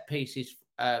set pieces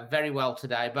very well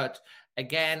today, but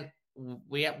again,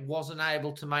 we wasn't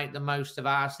able to make the most of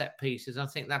our set pieces. I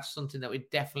think that's something that we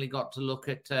definitely got to look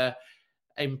at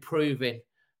improving.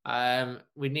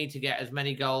 We need to get as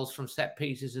many goals from set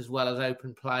pieces as well as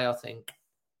open play, I think.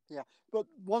 Yeah, but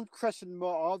one question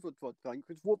more I would think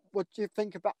was what do you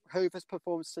think about Hoover's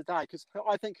performance today? Because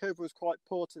I think Hoover was quite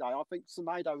poor today. I think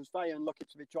Semedo was very unlucky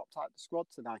to be dropped out of the squad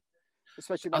today,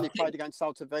 especially when he played against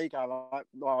Celta Vigo.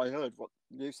 I heard what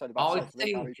you said about Celta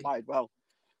Vigo. He played well.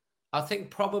 I think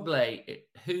probably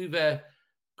Hoover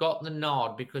got the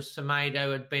nod because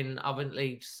Semedo had been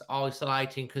obviously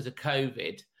isolating because of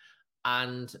COVID,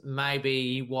 and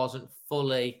maybe he wasn't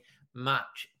fully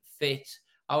match fit.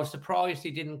 I was surprised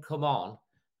he didn't come on.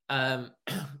 And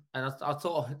I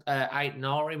thought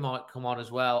Ait-Nouri might come on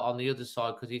as well on the other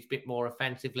side because he's a bit more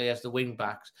offensively as the wing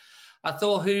backs. I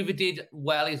thought Hoover did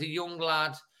well. He's a young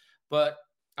lad, but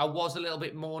I was a little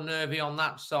bit more nervy on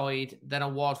that side than I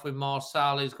was with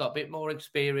Marcel, who's got a bit more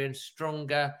experience,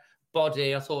 stronger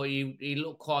body. I thought he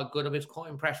looked quite good. I was quite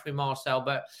impressed with Marcel,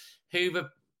 but Hoover,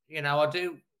 I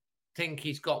do think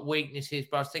he's got weaknesses,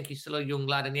 but I think he's still a young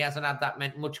lad and he hasn't had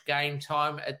that much game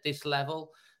time at this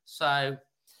level. So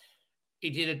he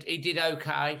did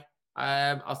okay.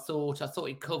 I thought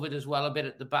he covered as well a bit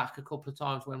at the back a couple of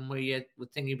times when we were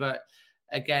thinking, but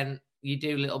again, you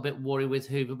do a little bit worry with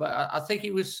Hoover, but I think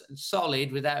he was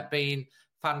solid without being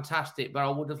fantastic. But I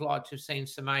would have liked to have seen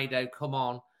Semedo come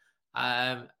on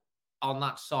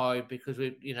that side because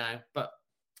but at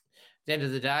the end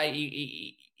of the day,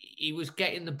 he was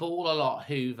getting the ball a lot.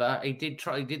 Hoover, he did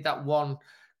that one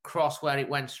cross where it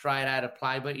went straight out of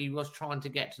play, but he was trying to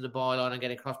get to the byline and get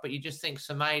across. But you just think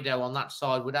Semedo on that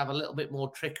side would have a little bit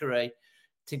more trickery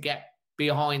to get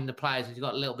behind the players. He's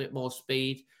got a little bit more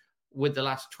speed with the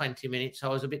last 20 minutes. So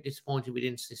I was a bit disappointed we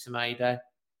didn't see Semedo.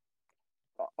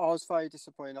 I was very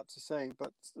disappointed not to see,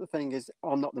 but the thing is,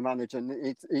 I'm not the manager,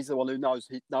 and he's the one who knows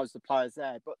the players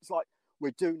there. But it's like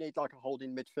we do need like a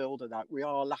holding midfielder. That we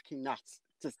are lacking that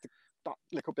that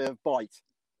little bit of bite.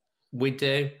 We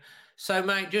do. So,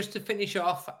 mate, just to finish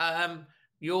off,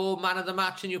 your man of the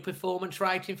match and your performance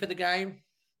rating for the game?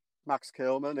 Max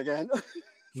Kilman again.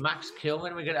 Max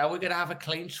Kilman. We're going to have a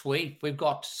clean sweep. We've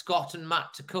got Scott and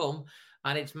Matt to come,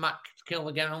 and it's Max Kilman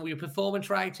again. And your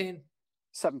performance rating?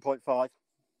 7.5.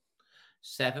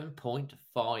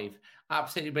 7.5.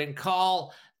 Absolutely brilliant.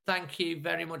 Carl, thank you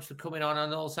very much for coming on,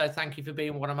 and also thank you for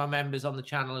being one of my members on the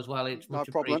channel as well. It's much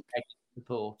appreciated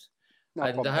support. No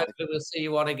and problem, hopefully we'll see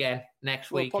you on again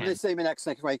next weekend. We'll probably see me next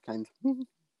weekend.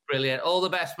 Brilliant. All the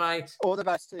best, mate. All the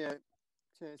best to you.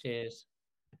 Cheers. Cheers.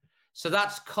 So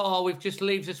that's Carl. We've just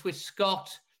leaves us with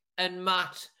Scott and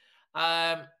Matt.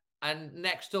 And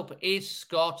next up is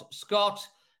Scott. Scott,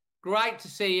 great to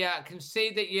see you. I can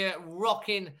see that you're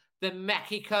rocking the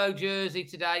Mexico jersey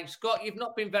today. Scott, you've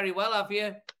not been very well, have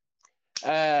you?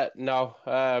 No.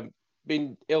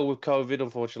 Been ill with COVID,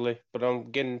 unfortunately, but I'm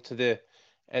getting to the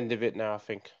end of it now, I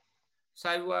think.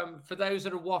 So for those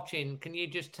that are watching, can you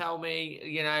just tell me,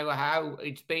 how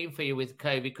it's been for you with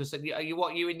COVID? Because are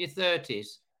you in your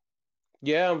 30s?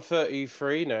 Yeah, I'm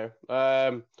 33 now.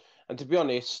 And to be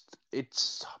honest,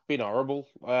 it's been horrible.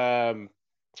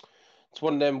 It's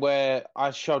one of them where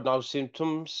I showed no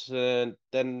symptoms, and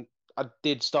then I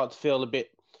did start to feel a bit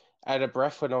out of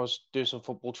breath when I was doing some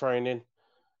football training.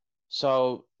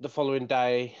 So the following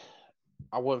day,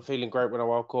 I wasn't feeling great when I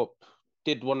woke up.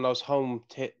 Did one of those home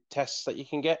tests that you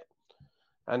can get,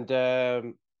 and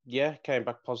came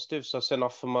back positive. So I sent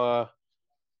off for my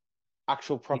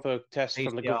actual proper test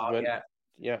from the government.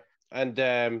 Yeah. And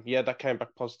that came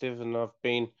back positive, and I've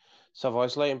been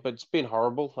self-isolating, but it's been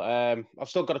horrible. I've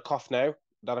still got a cough now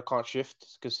that I can't shift.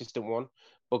 It's a consistent one,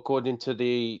 but according to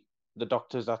the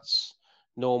doctors, that's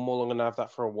normal. I'm gonna have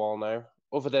that for a while now.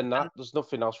 Other than that, there's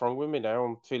nothing else wrong with me now.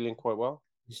 I'm feeling quite well.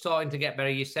 You're starting to get better,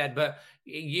 you said, but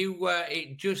you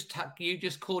just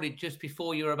caught it just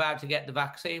before you were about to get the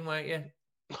vaccine, weren't you?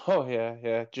 Oh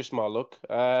yeah, just my luck.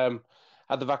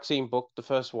 Had the vaccine booked, the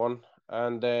first one,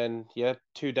 and then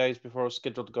 2 days before I was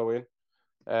scheduled to go in,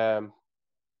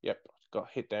 got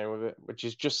hit down with it, which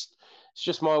is it's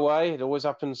just my way. It always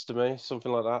happens to me,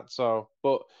 something like that. So,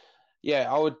 but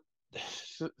I would,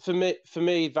 for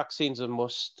me, vaccines are a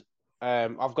must.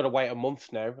 I've got to wait a month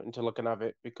now until I can have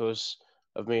it because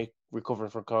of me recovering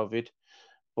from COVID.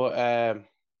 But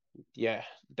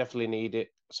definitely need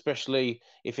it, especially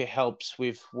if it helps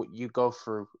with what you go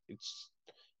through.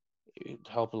 It'd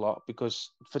help a lot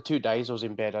because for 2 days I was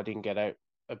in bed. I didn't get out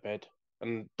of bed,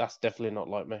 and that's definitely not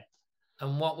like me.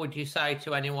 And what would you say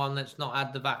to anyone that's not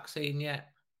had the vaccine yet?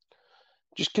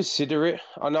 Just consider it.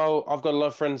 I know I've got a lot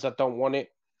of friends that don't want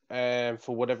it,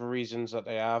 for whatever reasons that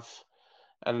they have,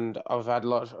 and I've got a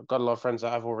lot of friends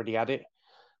that have already had it.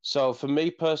 So for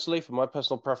me personally, for my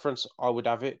personal preference, I would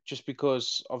have it just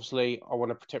because obviously I want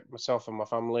to protect myself and my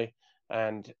family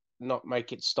and not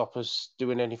make it stop us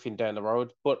doing anything down the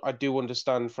road. But I do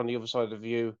understand from the other side of the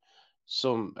view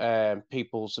some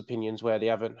people's opinions where they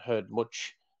haven't heard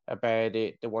much about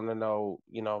it. They want to know,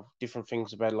 different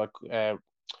things about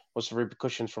what's the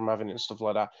repercussions from having it and stuff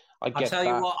like that. I'll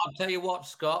tell you what,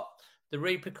 Scott, the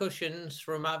repercussions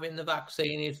from having the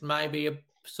vaccine is maybe a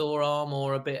sore arm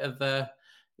or a bit of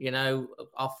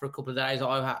off for a couple of days.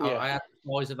 I had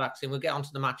the vaccine. We'll get onto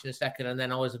the match in a second, and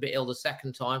then I was a bit ill the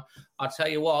second time. I tell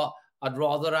you what, I'd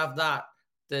rather have that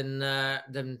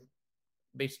than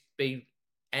be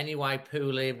anyway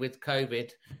poorly with COVID,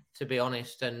 to be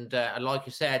honest. And like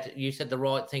you said the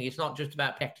right thing. It's not just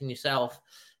about protecting yourself;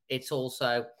 it's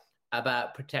also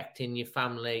about protecting your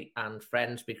family and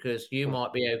friends, because you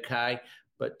might be okay,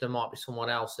 but there might be someone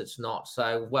else that's not.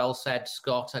 So well said,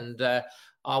 Scott. And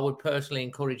I would personally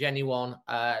encourage anyone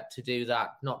to do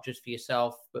that, not just for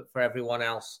yourself, but for everyone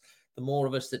else. The more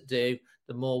of us that do,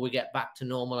 the more we get back to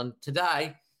normal. And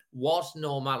today was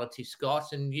normality,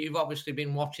 Scott, and you've obviously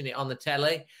been watching it on the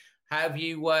telly. Have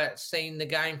you seen the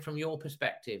game from your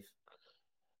perspective?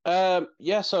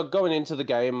 So going into the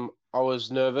game, I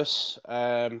was nervous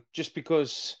just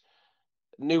because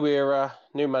new era,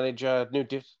 new manager, new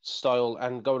style,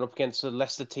 and going up against the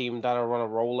Leicester team that are on a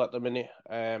roll at the minute.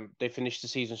 They finished the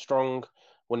season strong,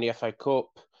 won the FA Cup,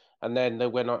 and then they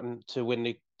went on to win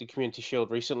the Community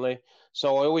Shield recently.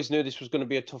 So I always knew this was going to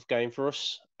be a tough game for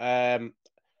us.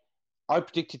 I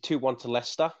predicted 2-1 to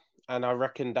Leicester, and I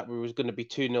reckoned that we was going to be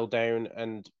 2-0 down,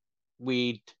 and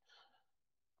we'd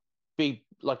be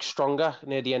stronger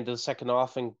near the end of the second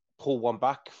half and pull one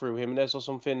back through Jimenez or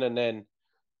something, and then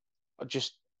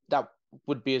that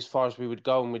would be as far as we would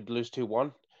go, and we'd lose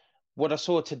 2-1. What I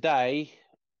saw today,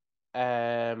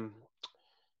 it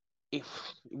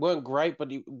weren't great,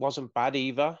 but it wasn't bad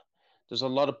either. There's a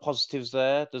lot of positives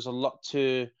there. There's a lot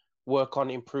to work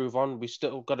on, improve on. We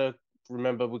still got to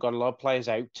remember we've got a lot of players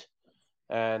out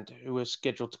and who are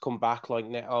scheduled to come back, like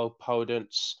Neto,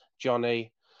 Podence,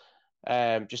 Johnny,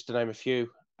 just to name a few.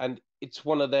 And it's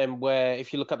one of them where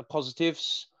if you look at the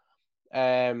positives,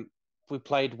 we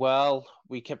played well,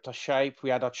 we kept our shape, we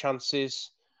had our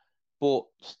chances, but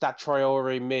that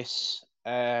Traore miss,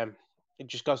 It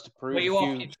just goes to prove. Were you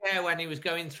off your chair when he was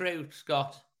going through,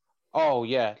 Scott? Oh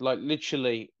yeah, like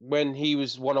literally when he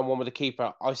was 1-on-1 with the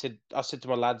keeper, I said to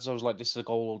my lads, I was like, this is a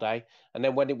goal all day. And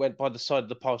then when it went by the side of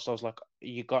the post, I was like,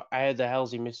 how the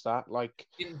hell's he missed that? Like,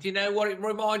 do you know what it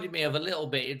reminded me of a little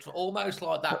bit? It's almost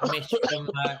like that miss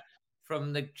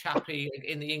from the chappie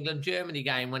in the England-Germany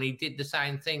game when he did the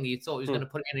same thing. He thought he was going to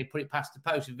put it in, he put it past the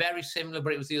post. Very similar,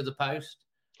 but it was the other post.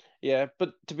 Yeah,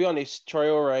 but to be honest,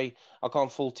 Traore, I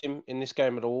can't fault him in this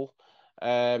game at all.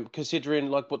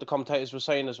 Considering like what the commentators were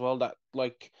saying as well, that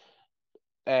like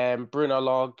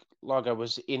Bruno Laga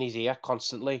was in his ear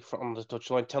constantly on the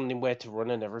touchline, telling him where to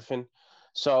run and everything.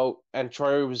 So, and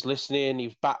Traore was listening, he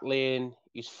was battling,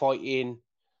 he was fighting.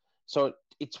 So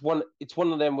it's one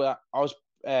of them where I was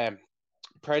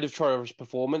proud of Traore's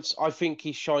performance. I think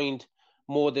he shined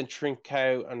more than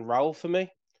Trincao and Raul for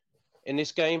me in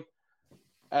this game.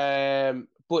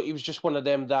 But it was just one of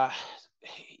them that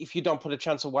if you don't put a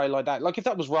chance away like that, like if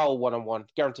that was Raul 1-on-1,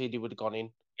 guaranteed he would have gone in.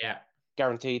 Yeah.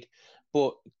 Guaranteed.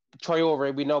 But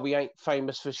Traore, we know he ain't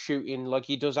famous for shooting. Like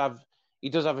he does have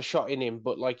a shot in him,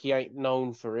 but like he ain't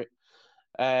known for it.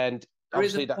 And there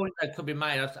is a point that could be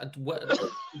made.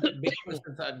 Because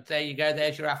there you go.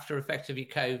 There's your after effects of your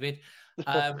COVID.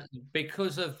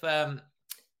 Because of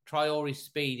Traore's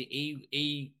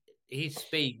speed, his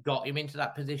speed got him into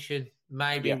that position.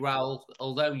 Maybe Raul,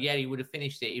 although he would have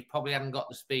finished it, he probably hadn't got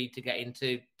the speed to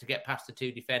get past the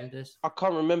two defenders. I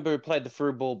can't remember who played the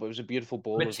through ball, but it was a beautiful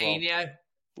ball. Martinho. As well.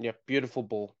 Yeah, beautiful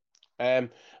ball. But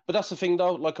that's the thing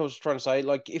though, like I was trying to say,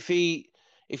 like if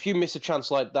you miss a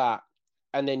chance like that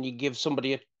and then you give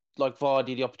somebody like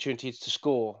Vardy the opportunity to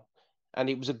score, and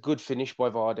it was a good finish by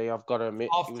Vardy, I've got to admit.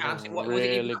 Half chance. Was a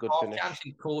really good finish. Chance,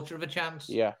 quarter of a chance.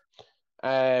 Yeah.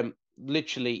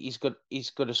 Literally, he's good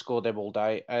to score them all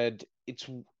day, and it's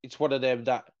one of them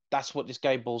that's what this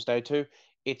game boils down to.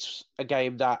 It's a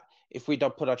game that if we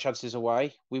don't put our chances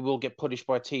away, we will get punished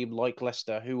by a team like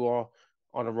Leicester, who are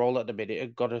on a roll at the minute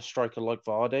and got a striker like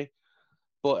Vardy.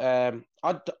 But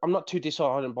I'm not too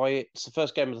disheartened by it. It's the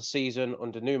first game of the season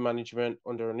under new management,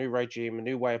 under a new regime, a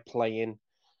new way of playing.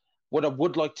 What I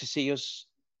would like to see us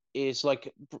is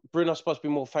like Bruno's supposed to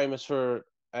be more famous for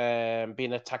being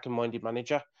an attacking-minded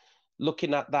manager.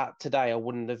 Looking at that today, I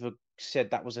wouldn't have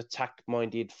said that was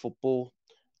attack-minded football.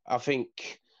 I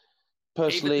think,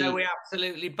 personally... Even though we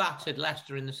absolutely battered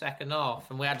Leicester in the second half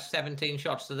and we had 17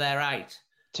 shots to their 8.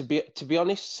 To be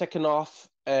honest, second half,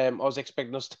 I was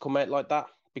expecting us to come out like that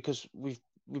because we've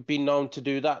been known to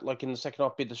do that, like in the second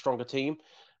half, be the stronger team.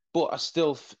 But I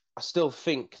still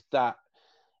think that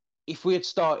if we had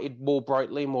started more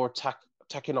brightly, more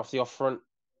attacking off the off front,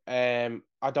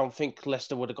 I don't think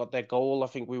Leicester would have got their goal. I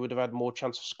think we would have had more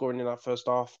chance of scoring in that first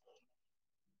half.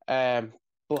 But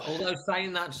although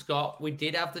saying that, Scott, we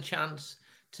did have the chance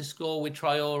to score with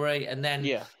Traore, and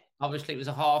then obviously it was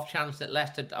a half chance that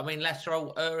Leicester. I mean, Leicester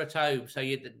are at home, so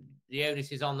the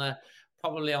onus is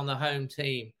probably on the home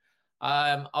team.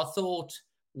 I thought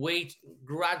we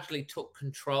gradually took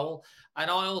control, and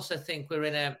I also think we're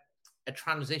in a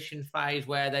transition phase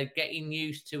where they're getting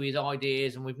used to his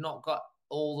ideas, and we've not got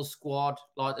all the squad,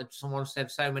 like someone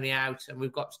said, so many out, and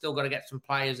we've still got to get some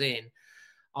players in.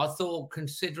 I thought,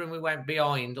 considering we went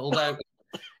behind, although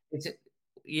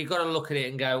you've got to look at it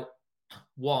and go,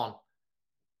 1,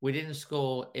 we didn't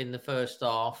score in the first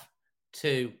half.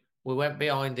 2, we went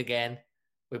behind again.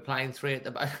 We're playing 3 at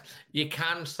the back. You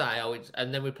can say,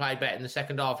 and then we played better in the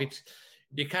second half.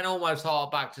 You can almost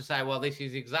hark back to say, well, this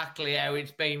is exactly how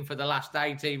it's been for the last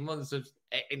 18 months of,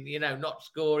 not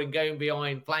scoring, going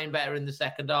behind, playing better in the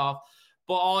second half.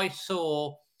 But I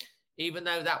saw, even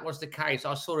though that was the case,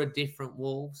 I saw a different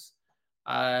Wolves.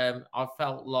 I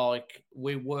felt like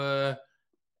we were,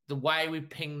 the way we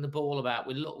pinged the ball about,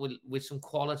 we look with some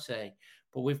quality,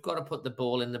 but we've got to put the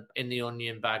ball in the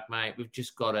onion bag, mate. We've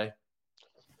just got to.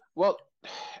 Well,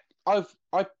 I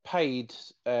paid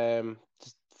for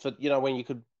when you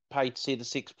could pay to see the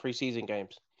 6 pre-season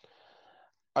games.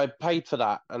 I paid for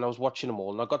that, and I was watching them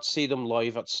all, and I got to see them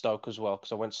live at Stoke as well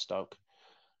because I went to Stoke,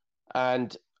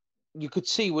 and you could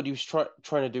see what he was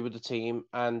trying to do with the team,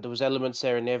 and there was elements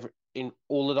there in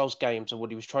all of those games of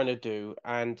what he was trying to do,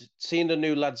 and seeing the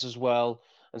new lads as well,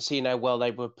 and seeing how well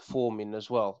they were performing as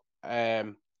well.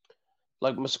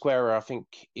 Like Mosquera, I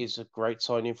think, is a great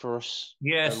signing for us.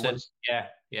 Yes,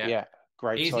 yeah,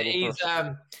 great signing for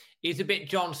us. He's a bit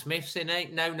John Smith's, isn't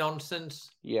he? No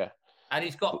nonsense. Yeah, and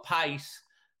he's got pace.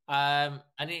 And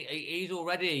he's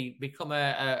already become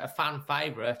a fan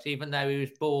favourite, even though he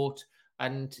was bought.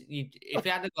 And if he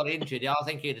hadn't got injured, I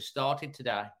think he'd have started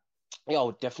today.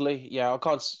 Oh, definitely. Yeah, I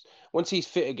can't. Once he's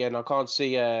fit again, I can't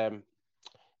see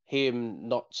him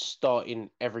not starting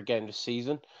every game this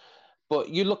season. But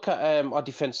you look at our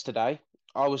defence today.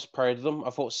 I was proud of them. I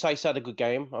thought Sace had a good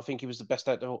game. I think he was the best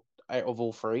out of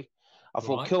all three. I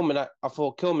thought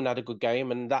Kilman had a good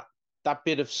game, and that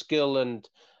bit of skill and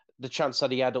the chance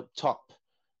that he had up top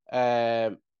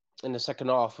in the second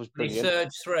half was brilliant. He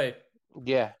surged through.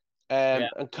 Yeah.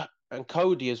 And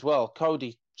Cody as well.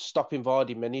 Cody stopping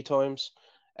Vardy many times,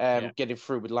 getting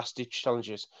through with last-ditch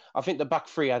challenges. I think the back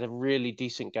three had a really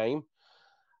decent game.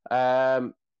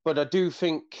 But I do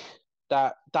think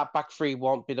that back three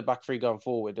won't be the back three going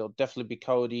forward. It'll definitely be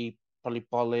Cody, probably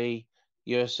Bolly,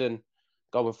 Yerson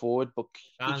going forward. But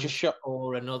he just shot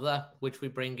or another, which we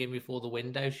bring in before the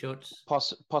window shuts.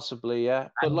 Possibly, yeah.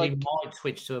 And but he might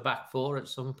switch to a back four at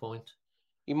some point.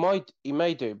 He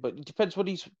may do, but it depends what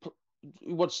he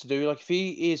wants to do. Like if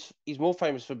he's more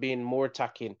famous for being more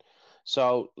attacking.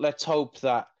 So let's hope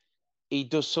that he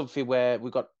does something where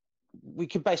we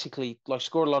could basically like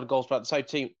score a lot of goals, but at the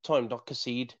same time not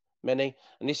concede many.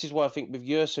 And this is why I think with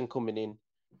Yerson coming in,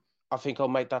 I think I'll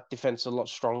make that defence a lot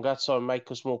stronger, so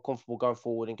make us more comfortable going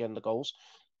forward and getting the goals.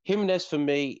 Jimenez for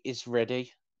me is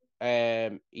ready.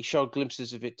 He showed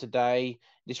glimpses of it today.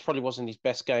 This probably wasn't his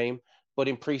best game, but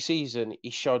in pre-season he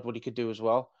showed what he could do as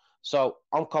well. So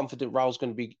I'm confident Raul's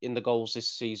going to be in the goals this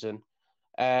season.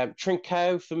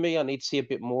 Trincao for me, I need to see a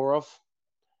bit more of.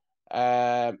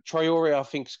 Traore, I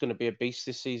think, is going to be a beast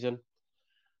this season.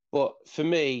 But for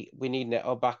me, we need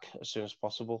Neto back as soon as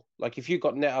possible. Like, if you've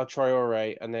got Neto,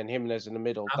 Traore, and then Jimenez in the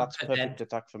middle, that's a perfect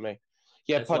attack for me.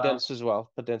 Yeah, Podence as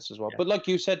well. Yeah. But like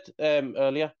you said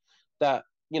earlier, that,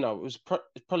 it was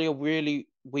probably a really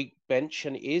weak bench,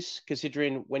 and it is,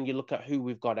 considering when you look at who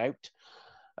we've got out.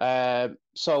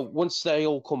 So once they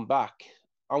all come back,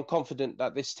 I'm confident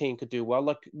that this team could do well.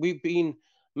 Like, we've been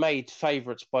made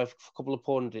favourites by a couple of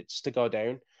pundits to go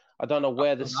down. I don't know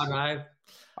where this.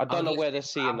 I don't know where they're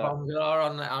seeing that. On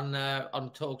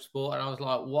TalkSport, and I was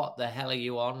like, "What the hell are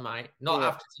you on, mate?" Not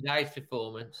after today's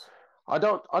performance. I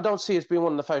don't see us being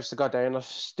one of the favourites to go down. I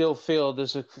still feel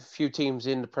there's a few teams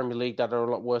in the Premier League that are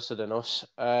a lot worse than us.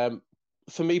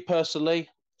 For me personally,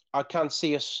 I can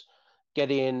see us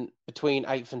getting between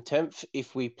 8th and 10th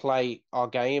if we play our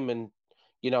game and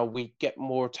we get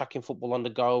more attacking football on the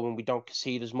go and we don't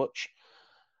concede as much.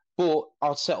 But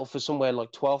I'll settle for somewhere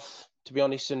like 12th, to be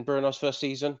honest, in Bruno's first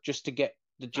season, just to get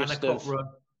the gist of... And a cup run.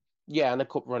 Yeah, and a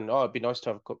cup run. Oh, it'd be nice to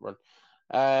have a cup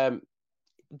run.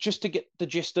 Just to get the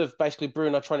gist of basically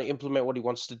Bruno trying to implement what he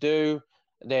wants to do,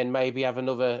 then maybe have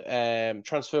another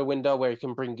transfer window where he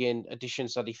can bring in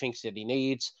additions that he thinks that he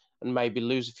needs, and maybe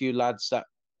lose a few lads that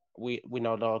we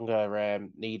no longer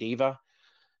need either.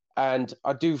 And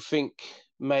I do think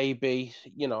maybe,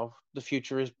 the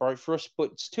future is bright for us,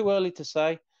 but it's too early to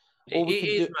say. It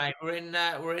is, mate.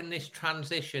 We're in this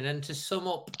transition, and to sum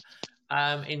up,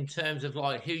 in terms of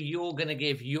like who you're going to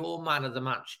give your man of the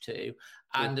match to,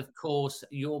 and of course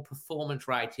your performance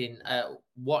rating,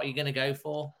 what are you going to go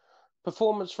for?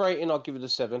 Performance rating, I'll give it a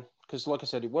 7 because, like I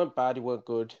said, it weren't bad, it weren't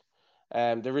good.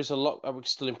 There is a lot I would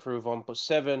still improve on, but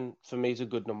 7 for me is a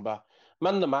good number.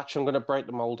 Man of the match, I'm going to break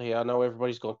the mold here. I know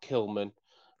everybody's got Kilman,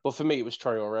 but for me it was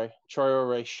Traore.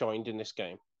 Traore shined in this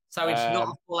game. So it's not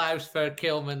a full house for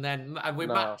Kilman then. And we're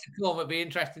back to Kilman. It'd be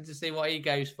interesting to see what he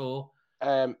goes for.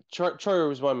 Traore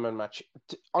was one man match.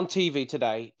 On TV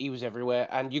today, he was everywhere.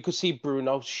 And you could see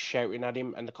Bruno shouting at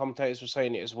him, and the commentators were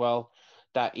saying it as well,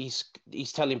 that he's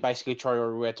telling basically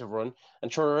Traore where to run. And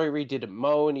Traore didn't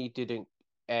moan, he didn't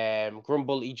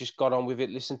grumble, he just got on with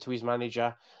it, listened to his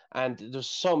manager. And there's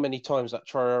so many times that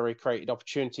Traore created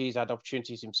opportunities, had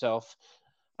opportunities himself.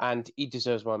 And he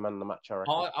deserves one man of the match, I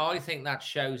reckon. I think that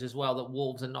shows as well that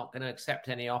Wolves are not going to accept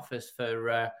any offers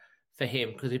for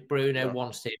him, because if Bruno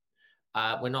wants him,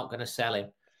 we're not going to sell him.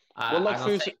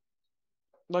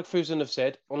 Like Fusen have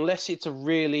said, unless it's a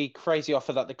really crazy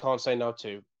offer that they can't say no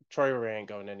to, Traore ain't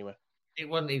going anywhere. It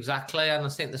wasn't exactly, and I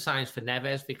think the same's for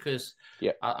Neves, because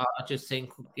I just think,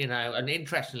 and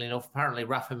interestingly enough, apparently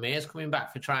Rafa Mir's coming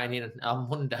back for training on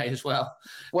Monday as well.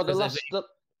 Well,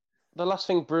 the last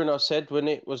thing Bruno said when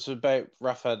it was about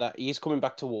Rafa, that he's coming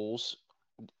back to Wolves,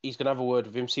 he's going to have a word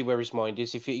with him, see where his mind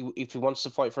is. If he wants to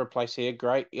fight for a place here,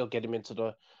 great, he'll get him into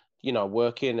the,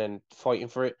 working and fighting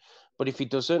for it. But if he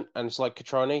doesn't, and it's like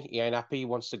Catroni, he ain't happy, he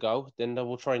wants to go, then they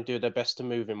will try and do their best to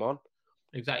move him on.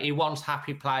 Exactly. He wants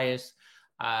happy players,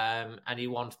 and he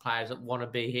wants players that want to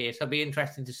be here. So it'll be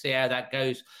interesting to see how that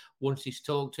goes once he's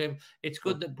talked to him. It's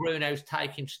good that Bruno's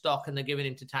taking stock and they're giving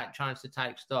him chance to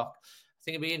take stock. I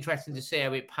think it'll be interesting to see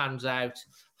how it pans out.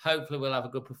 Hopefully we'll have a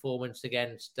good performance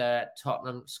against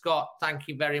Tottenham. Scott, thank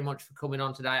you very much for coming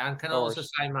on today. And can I also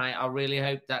say, mate, I really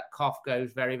hope that cough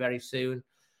goes very, very soon.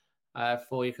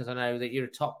 for you, because I know that you're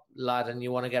a top lad and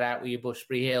you want to get out with your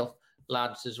Bushbury Hill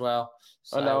lads as well.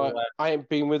 So, I know I ain't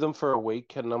been with them for a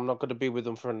week, and I'm not going to be with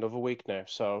them for another week now.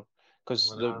 So, because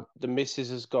the missus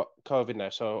has got COVID now,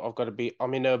 so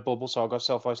I'm in her bubble, so I've got to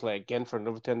self-isolate again for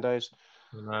another 10 days.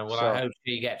 No, well, I hope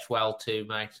she gets well too,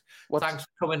 mate. Thanks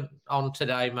for coming on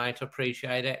today, mate. I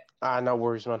appreciate it. No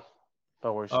worries, man.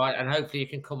 No worries. All right, and hopefully you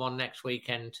can come on next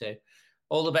weekend too.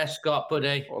 All the best, Scott,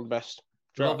 buddy. All the best.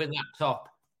 Loving that top.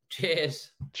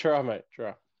 Cheers. Try, mate.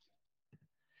 Try.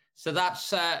 So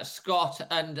that's Scott,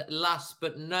 and last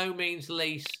but no means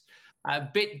least, a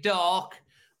bit dark,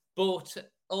 but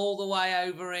all the way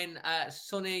over in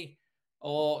sunny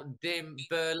or dim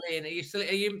Berlin. Are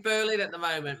you in Berlin at the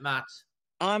moment, Matt?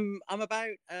 I'm about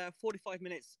 45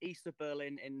 minutes east of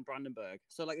Berlin in Brandenburg.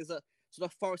 So like there's a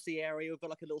sort of foresty area. We've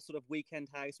got like a little sort of weekend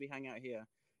house. We hang out here.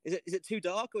 Is it too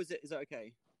dark, or is it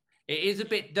okay? It is a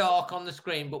bit dark on the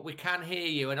screen, but we can hear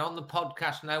you. And on the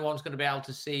podcast, no one's going to be able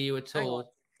to see you at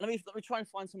all. Let me try and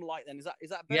find some light then. Is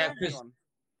that better? Yeah, because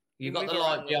you've got the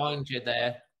light behind you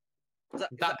there.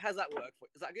 How's that work?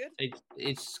 Is that good?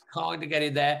 It's kind of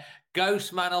getting there.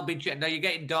 Ghost Man will be... No, you're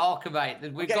getting darker, mate.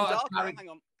 We've got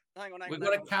Hang on. We've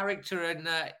got a character and...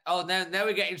 now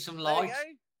we're getting some light.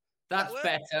 That's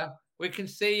better. We can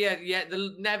see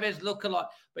the Neves look alike.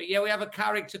 But yeah, we have a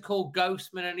character called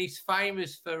Ghostman, and he's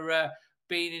famous for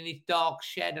being in his dark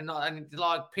shed, and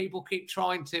like people keep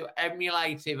trying to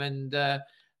emulate him and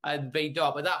be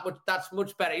dark. But that's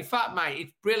much better. In fact, mate,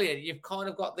 it's brilliant. You've kind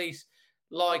of got these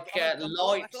lights. I feel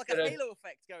like a halo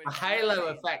effect going. A halo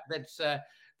effect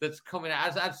that's coming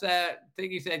out. As I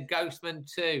think you said,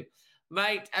 Ghostman 2.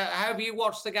 Mate, have you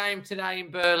watched the game today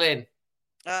in Berlin?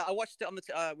 I watched it on the.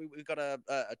 We got a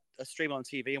stream on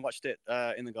TV and watched it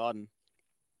in the garden.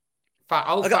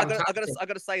 I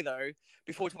got to say though,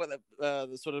 before we talk about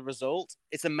the sort of result,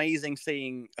 it's amazing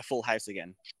seeing a full house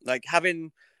again. Like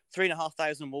having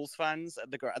 3,500 Wolves fans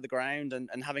at the ground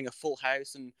and having a full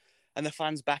house and the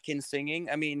fans back in singing.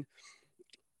 I mean,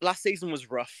 last season was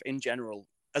rough in general.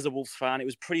 As a Wolves fan, it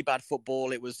was pretty bad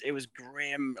football. It was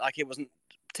grim. Like it wasn't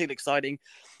particularly exciting.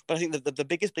 But I think the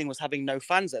biggest thing was having no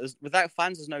fans there. Without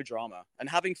fans, there's no drama. And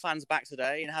having fans back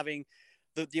today and having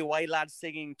the away lads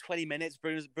singing 20 minutes,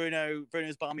 Bruno's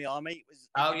Barmy Army.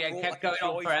 Kept going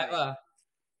on forever.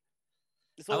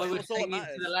 We were singing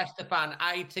to the Leicester fan,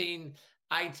 18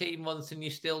 months and you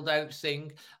still don't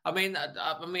sing. They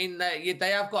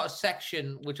have got a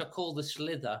section which I call the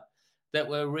Slither that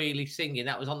were really singing.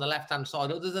 That was on the left-hand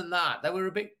side. Other than that,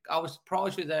 I was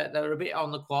surprised with they were a bit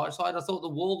on the quiet side. I thought the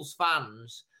Wolves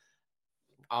fans,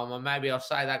 maybe I'll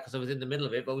say that because I was in the middle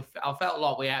of it, but I felt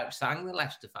like we outsang the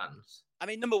Leicester fans. I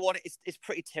mean, number one, it's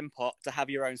pretty Tim Pot to have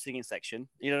your own singing section.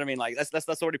 You know what I mean? Like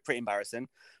that's already pretty embarrassing.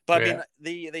 But I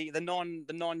mean,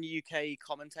 the non-UK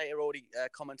commentator already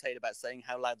commentated about saying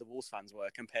how loud the Wolves fans were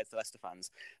compared to the Leicester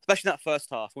fans, especially in that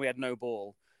first half when we had no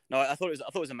ball. No, I thought it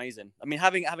was amazing. I mean,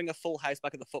 having a full house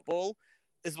back at the football,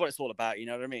 this is what it's all about. You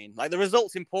know what I mean? Like the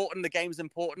result's important, the game's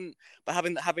important, but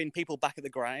having people back at the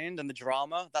ground and the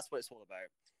drama, that's what it's all about.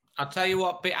 I'll tell you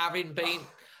what, having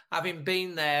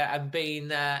been there and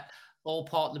been all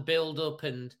part of the build-up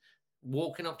and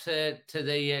walking up to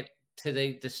the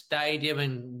stadium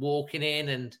and walking in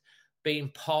and being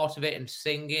part of it and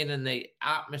singing and the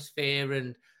atmosphere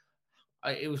and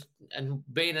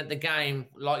being at the game,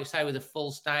 like you say, with a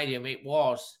full stadium, it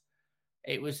was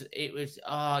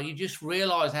you just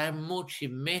realise how much you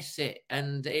miss it,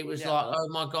 and it was like, oh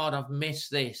my God, I've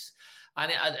missed this,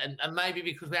 and maybe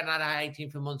because we hadn't had 18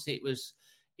 for months, it was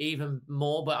even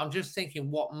more. But I'm just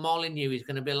thinking what Molineux is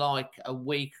going to be like a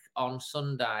week on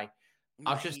Sunday.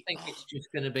 I just think it's just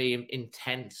going to be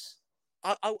intense.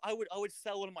 I would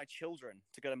sell one of my children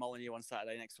to go to Molineux on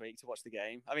Saturday next week to watch the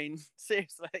game. I mean,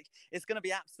 seriously, it's going to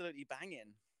be absolutely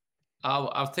banging.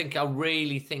 I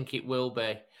really think it will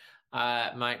be,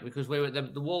 mate, because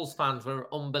the Wolves fans were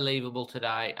unbelievable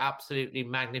today, absolutely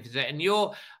magnificent. And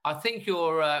you've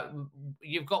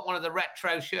got one of the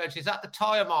retro shirts. Is that the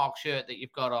Tyre Mark shirt that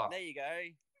you've got on? There you go.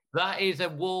 That is a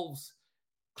Wolves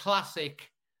classic.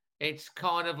 It's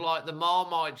kind of like the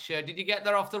Marmite shirt. Did you get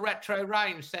that off the retro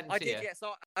range sent to you? I did, yeah.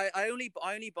 So I only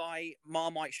buy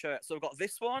Marmite shirts. So I've got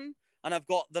this one, and I've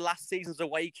got the last season's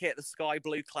away kit, the sky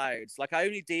blue clouds. Like I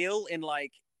only deal in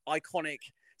like iconic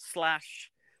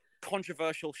 /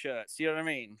 controversial shirts. You know what I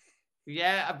mean?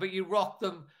 Yeah, but you rock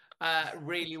them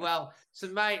really well. So,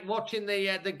 mate, watching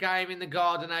the game in the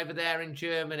garden over there in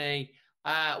Germany,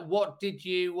 what did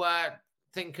you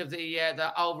think of the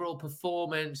overall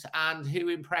performance, and who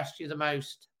impressed you the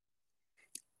most?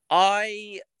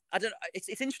 I don't. It's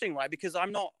interesting, right? Because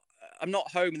I'm not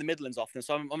not home in the Midlands often,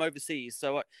 so I'm overseas.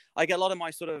 So I get a lot of my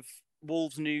sort of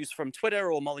Wolves news from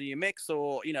Twitter or Molyneux Mix,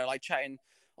 or like chatting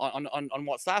on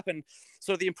WhatsApp, and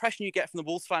sort of the impression you get from the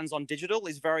Wolves fans on digital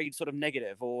is very sort of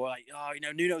negative, or like,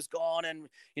 Nuno's gone, and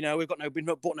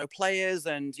we've bought no players,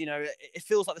 and it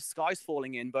feels like the sky's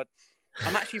falling in. But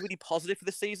I'm actually really positive for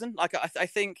the season. Like I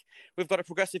think we've got a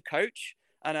progressive coach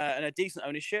and a decent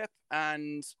ownership,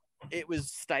 and it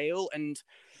was stale and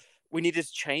we needed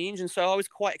to change. And so I was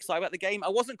quite excited about the game. I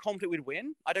wasn't confident we'd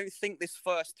win. I don't think this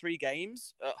first 3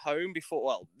 games at home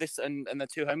this and the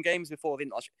 2 home games before the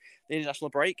international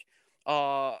break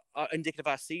are indicative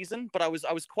of our season. But I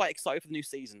was quite excited for the new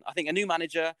season. I think a new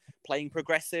manager playing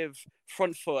progressive,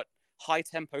 front foot, high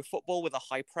tempo football with a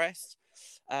high press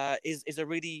is a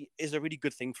really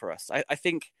good thing for us. I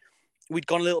think we'd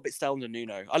gone a little bit stale under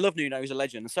Nuno. I love Nuno; he's a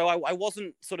legend. So I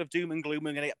wasn't sort of doom and gloom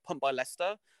and going to get pumped by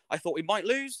Leicester. I thought we might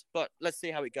lose, but let's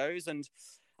see how it goes. And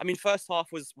I mean, first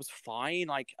half was fine.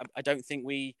 Like I don't think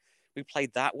we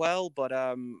played that well, but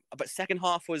second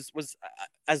half was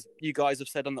as you guys have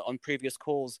said on previous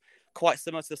calls, quite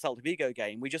similar to the Celta Vigo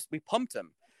game. We pumped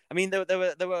them. I mean, there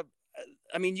were.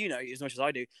 I mean, as much as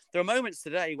I do, there are moments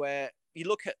today where you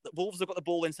look at the Wolves have got the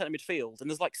ball in centre midfield, and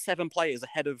there's like 7 players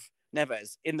ahead of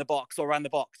Neves in the box or around the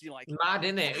box. You're like, mad,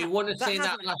 isn't it? You wouldn't have seen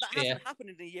that last year. That hasn't happened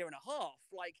in a year and a half.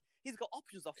 Like, he's got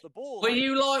options off the ball. Were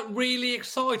you like really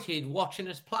excited watching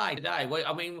us play today?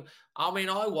 I mean,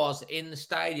 I was in the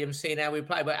stadium seeing how we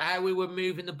played, but how we were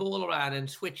moving the ball around and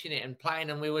switching it and playing,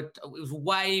 and it was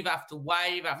wave after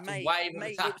wave after wave of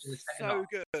attack. It was so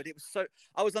good. It was so.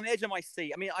 I was on the edge of my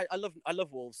seat. I mean, I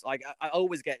love Wolves. Like I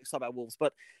always get excited about Wolves,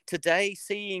 but today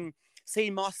seeing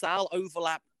Marcel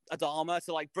overlap Adama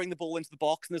to like bring the ball into the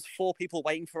box, and there's 4 people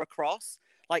waiting for a cross,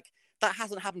 like. That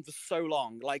hasn't happened for so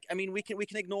long. Like, I mean, we can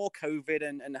ignore COVID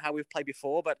and how we've played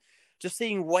before, but just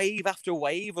seeing wave after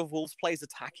wave of Wolves players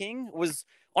attacking was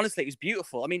honestly, it was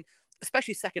beautiful. I mean,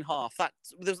 especially second half.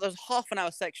 There's half an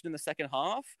hour section in the second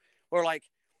half where like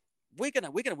we're gonna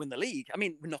win the league. I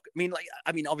mean,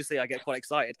 obviously I get quite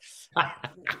excited.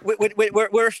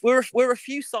 we're a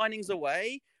few signings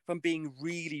away from being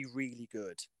really, really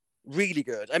good. Really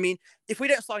good. I mean, if we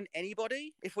don't sign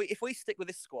anybody, if we stick with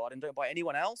this squad and don't buy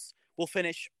anyone else, we'll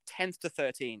finish 10th to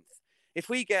 13th. If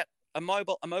we get a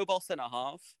mobile centre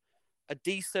half, a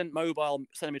decent mobile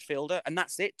centre midfielder, and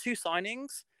that's it, 2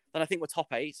 signings, then I think we're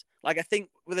top 8. Like I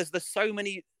think there's so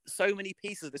many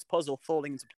pieces of this puzzle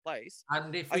falling into place.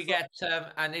 And if we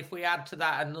add to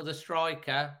that another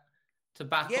striker to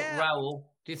back up Raul,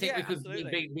 do you think we could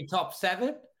be top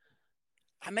 7?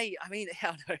 I mean,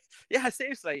 yeah,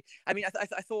 seriously. I mean,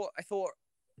 I thought.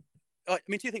 I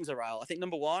mean, 2 things are Raul. I think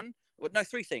number 1,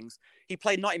 3 things. He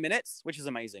played 90 minutes, which is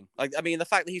amazing. Like, I mean, the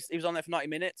fact that he was on there for 90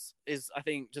 minutes is, I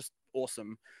think, just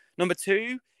awesome. Number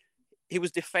 2, he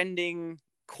was defending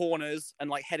corners and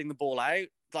like heading the ball out.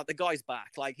 Like the guy's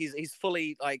back. Like he's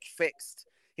fully like fixed.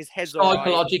 His head's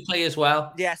psychologically right. As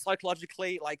well. Yeah,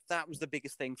 psychologically, like that was the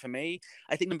biggest thing for me.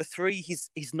 I think number 3, he's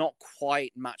not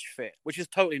quite match fit, which is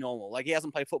totally normal. Like he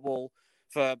hasn't played football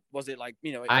for almost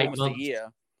a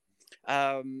year.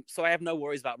 So I have no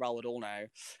worries about Raul at all now.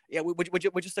 Yeah,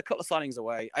 we're just a couple of signings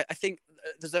away. I think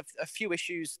there's a few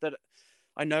issues that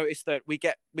I noticed that we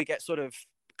get sort of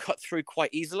cut through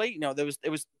quite easily. There was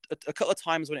a couple of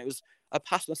times when it was a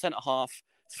pass from the centre half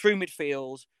through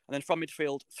midfield, and then from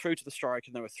midfield through to the strike,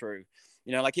 and then we're through.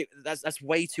 That's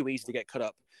way too easy to get cut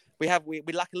up. We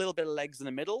lack a little bit of legs in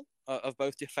the middle of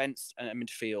both defense and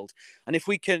midfield. And if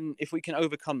we can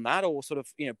overcome that, or sort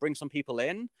of bring some people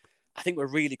in, I think we're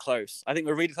really close. I think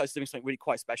we're really close to doing something really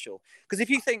quite special. Because if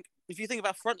you think of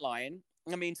our front line,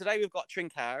 I mean, today we've got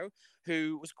Trincao,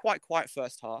 who was quite quiet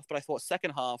first half, but I thought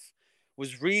second half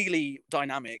was really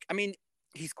dynamic. I mean,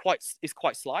 he's quite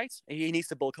slight. He needs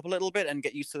to bulk up a little bit and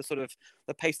get used to the sort of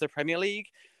the pace of the Premier League.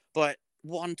 But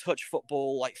one-touch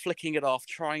football, like flicking it off,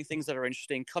 trying things that are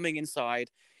interesting, coming inside,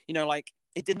 like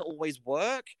it didn't always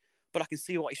work, but I can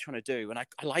see what he's trying to do, and I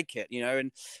like it,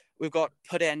 And we've got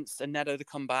Podence and Neto to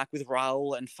come back with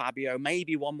Raul and Fabio,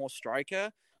 maybe one more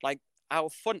striker. Like our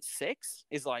front 6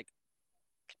 is like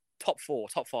top 4,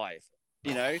 top 5.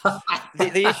 The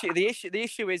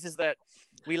issue is that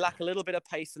we lack a little bit of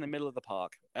pace in the middle of the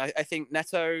park. I think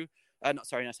Neves,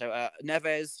 Matinho,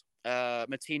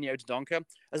 Dendoncker,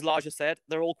 as Larger said,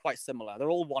 they're all quite similar. They're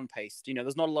all one-paced.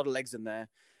 There's not a lot of legs in there.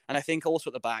 And I think also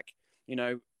at the back,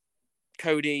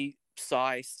 Cody,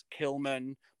 Seiss,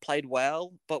 Kilman played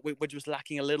well, but we're just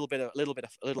lacking a little bit of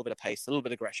pace, a little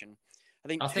bit of aggression. I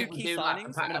think two key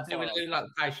signings. We do like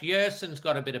pace. Yerson's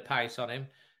got a bit of pace on him.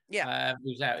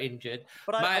 who's out injured.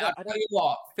 But Mate, I tell you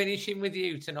what, finishing with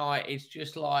you tonight is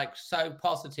just like so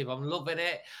positive. I'm loving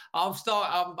it. I'm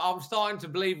starting to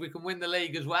believe we can win the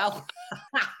league as well.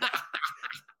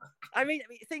 I mean,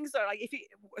 things are like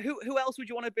who else would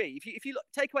you want to be if you look,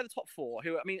 take away the top four?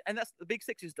 And that's the Big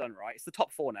Six is done, right? It's the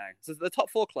top four now. So the top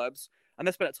four clubs, and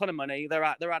they spent a ton of money. They're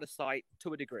out of sight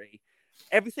to a degree.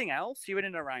 Everything else, you're in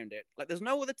and around it. Like there's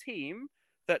no other team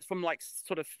that's from like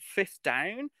sort of fifth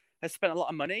down has spent a lot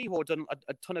of money or done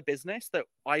a ton of business that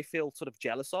I feel sort of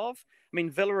jealous of. I mean,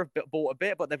 Villa have bought a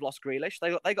bit, but they've lost Grealish.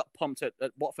 They got pumped at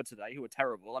Watford today, who were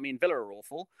terrible. I mean, Villa are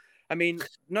awful. I mean,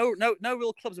 no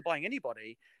real clubs are buying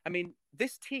anybody. I mean,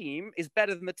 this team is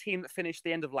better than the team that finished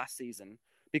the end of last season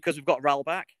because we've got Raul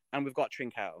back and we've got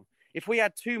Trincao. If we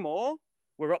had two more,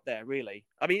 we're up there, really.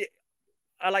 I mean,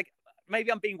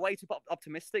 maybe I'm being way too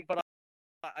optimistic, but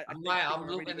I'm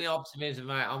loving the optimism,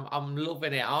 mate. I'm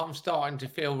loving it. I'm starting to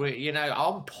feel,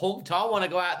 I'm pumped. I want to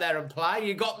go out there and play.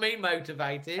 You got me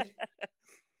motivated.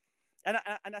 and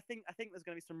I think there's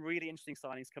going to be some really interesting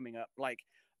signings coming up. Like,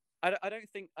 I don't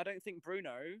think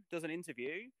Bruno does an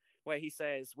interview where he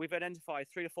says we've identified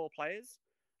 3 to 4 players.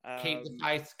 Keep the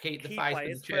faith with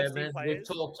the chairman. We've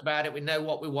talked about it. We know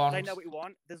what we want. They know what we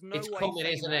want. There's no it's way coming,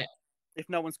 isn't it? If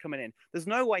no one's coming in, there's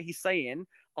no way he's saying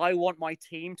I want my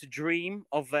team to dream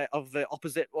of the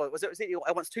opposite. Well,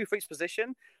 I want 2 for each position,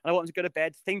 and I want them to go to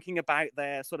bed thinking about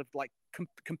their sort of like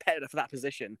competitor for that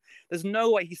position. There's no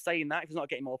way he's saying that if he's not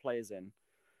getting more players in.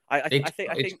 I think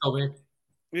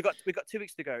we've got 2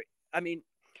 weeks to go. I mean,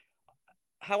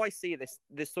 how I see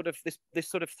this sort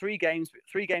of 3 games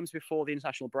before the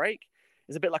international break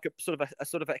is a bit like a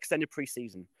sort of extended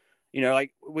preseason.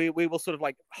 Like we will sort of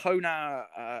like hone our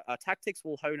tactics.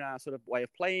 We'll hone our sort of way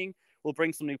of playing. We'll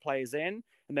bring some new players in,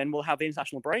 and then we'll have the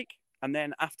international break. And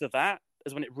then after that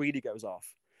is when it really goes off.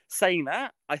 Saying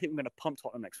that, I think we're going to pump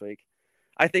Tottenham next week.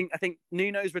 I think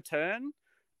Nuno's return.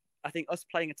 I think us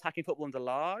playing attacking football under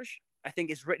Lage. I think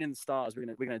it's written in the stars. We're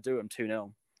going to do them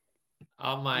 2-0.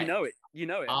 Oh mate, you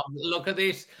know it. Look at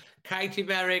this, Katie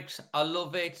Merricks. I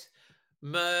love it,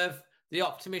 Merv. The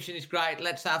optimism is great.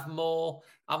 Let's have more.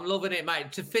 I'm loving it,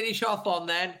 mate. To finish off on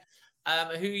then,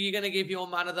 who are you going to give your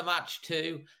man of the match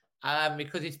to?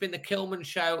 Because it's been the Kilman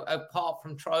show, apart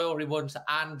from Traore once,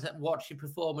 and what's your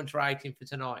performance rating for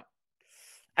tonight?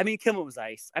 I mean, Kilman was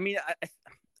ace. I mean,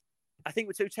 I think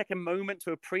we should take a moment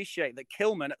to appreciate that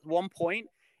Kilman at one point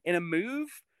in a move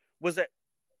was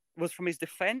from his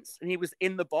defence, and he was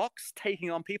in the box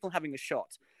taking on people and having a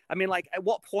shot. I mean, like, at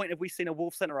what point have we seen a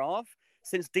Wolves centre half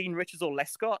since Dean Richards or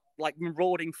Lescott, like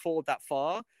marauding forward that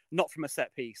far, not from a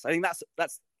set piece? I think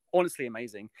that's honestly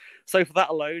amazing. So for that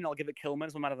alone, I'll give it Kilman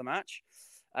as my man of the match.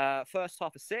 First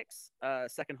half a 6,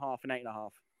 second half an 8.5.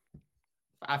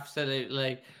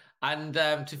 Absolutely. And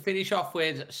to finish off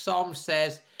with, Som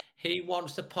says he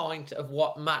wants a pint of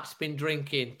what Matt's been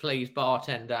drinking, please,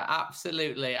 bartender.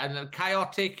 Absolutely. And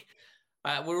chaotic,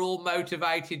 we're all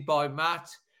motivated by Matt.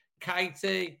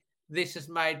 Katie, this has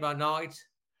made my night.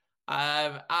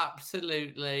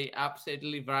 Absolutely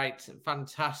great.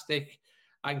 Fantastic.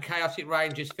 And Chaotic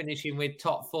Rangers finishing with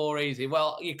top 4 easy.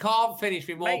 Well, you can't finish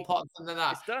with more pots than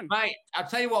that. It's done. Mate, I'll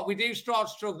tell you what, we do start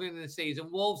struggling in the season.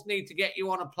 Wolves need to get you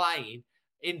on a plane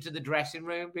into the dressing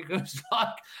room, because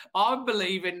I'm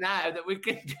believing now that we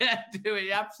can do it.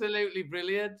 Absolutely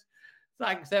brilliant.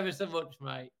 Thanks ever so much,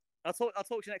 mate. I'll talk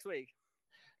to you next week.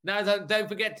 No, don't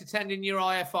forget to send in your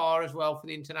IFR as well for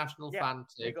the international fan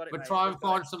too. But try and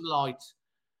find some light.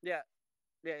 Yeah.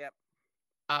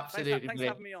 Absolutely. Thanks for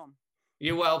having me on.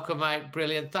 You're welcome, mate.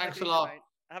 Brilliant. Thanks a lot.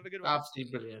 Have a good one.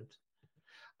 Absolutely brilliant.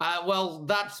 Well,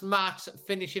 that's Matt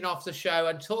finishing off the show,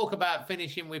 and talk about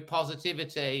finishing with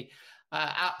positivity.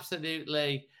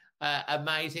 Absolutely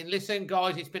amazing. Listen,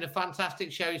 guys, it's been a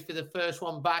fantastic show. It's for the first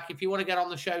one back. If you want to get on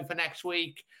the show for next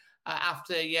week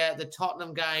after the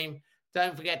Tottenham game,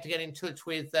 don't forget to get in touch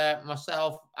with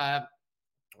myself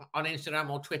on Instagram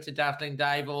or Twitter, Dazzling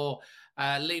Dave, or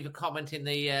leave a comment in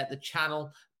the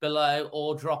channel below,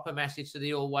 or drop a message to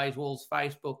the Always Wolves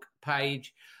Facebook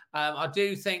page. I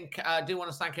do want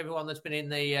to thank everyone that's been in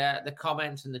the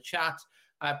comments and the chat.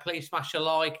 Please smash a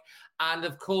like. And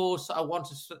of course, I want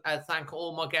to thank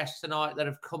all my guests tonight that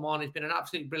have come on. It's been an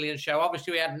absolutely brilliant show.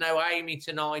 Obviously, we had no Amy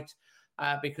tonight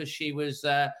because she was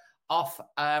off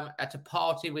at a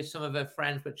party with some of her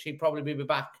friends, but she'll probably be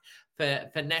back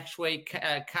for next week.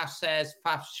 Cass says,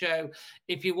 fast show.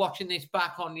 If you're watching this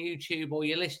back on YouTube, or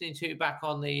you're listening to it back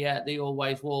on the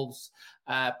Always Wolves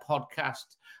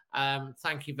podcast,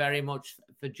 thank you very much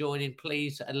for joining.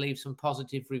 Please leave some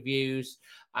positive reviews,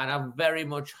 and I very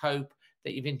much hope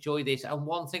that you've enjoyed this. And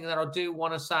one thing that I do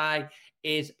want to say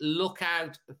is look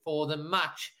out for the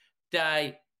match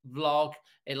day vlog.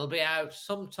 It'll be out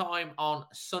sometime on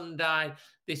Sunday.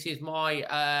 This is my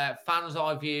fans'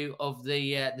 eye view of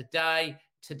the day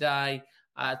today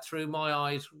through my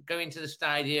eyes, going to the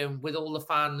stadium with all the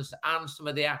fans and some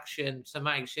of the action. So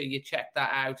make sure you check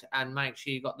that out and make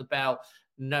sure you got the bell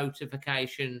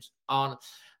notifications on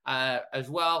as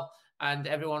well. And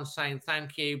everyone's saying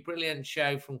thank you. Brilliant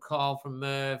show from Carl, from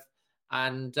Merv,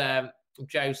 and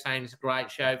Joe saying it's a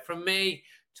great show. From me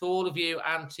to all of you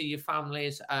and to your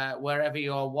families, wherever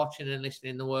you are watching and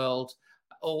listening in the world,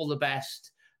 all the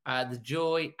best. The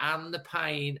joy and the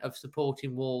pain of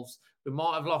supporting Wolves. We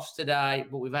might have lost today,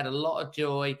 but we've had a lot of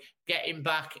joy getting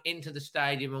back into the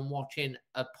stadium and watching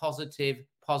a positive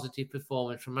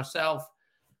performance from myself.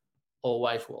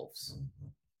 Always Wolves.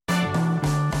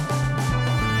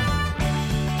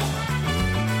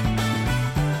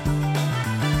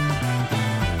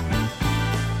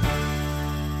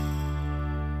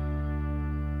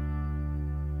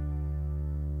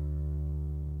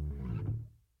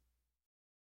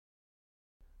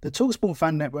 The TalkSport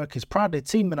Fan Network is proudly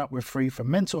teaming up with Free for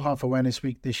Mental Health Awareness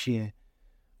Week this year.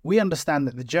 We understand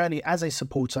that the journey as a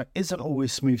supporter isn't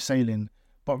always smooth sailing,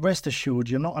 but rest assured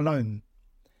you're not alone.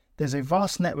 There's a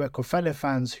vast network of fellow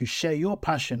fans who share your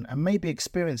passion and may be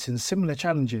experiencing similar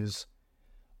challenges.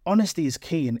 Honesty is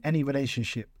key in any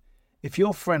relationship. If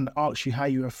your friend asks you how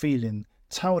you are feeling,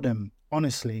 tell them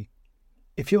honestly.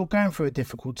 If you're going through a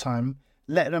difficult time,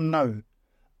 let them know.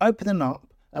 Opening up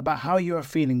about how you are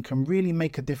feeling can really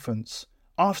make a difference.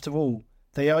 After all,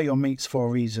 they are your mates for a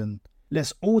reason.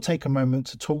 Let's all take a moment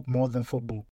to talk more than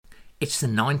football. It's the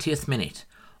 90th minute.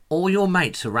 All your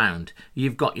mates around.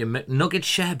 You've got your McNugget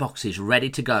share boxes ready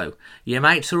to go. Your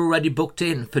mates are already booked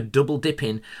in for double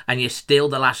dipping and you steal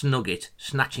the last nugget,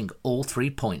 snatching all 3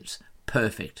 points.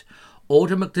 Perfect.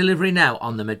 Order McDelivery now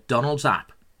on the McDonald's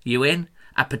app. You in?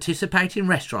 At participating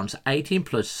restaurants, 18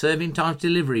 plus, serving times,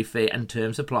 delivery fee and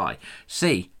terms apply.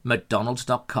 See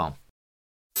mcdonalds.com.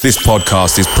 This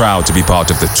podcast is proud to be part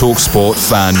of the TalkSport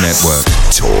Fan Network.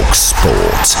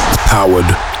 TalkSport. Powered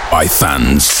by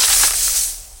fans.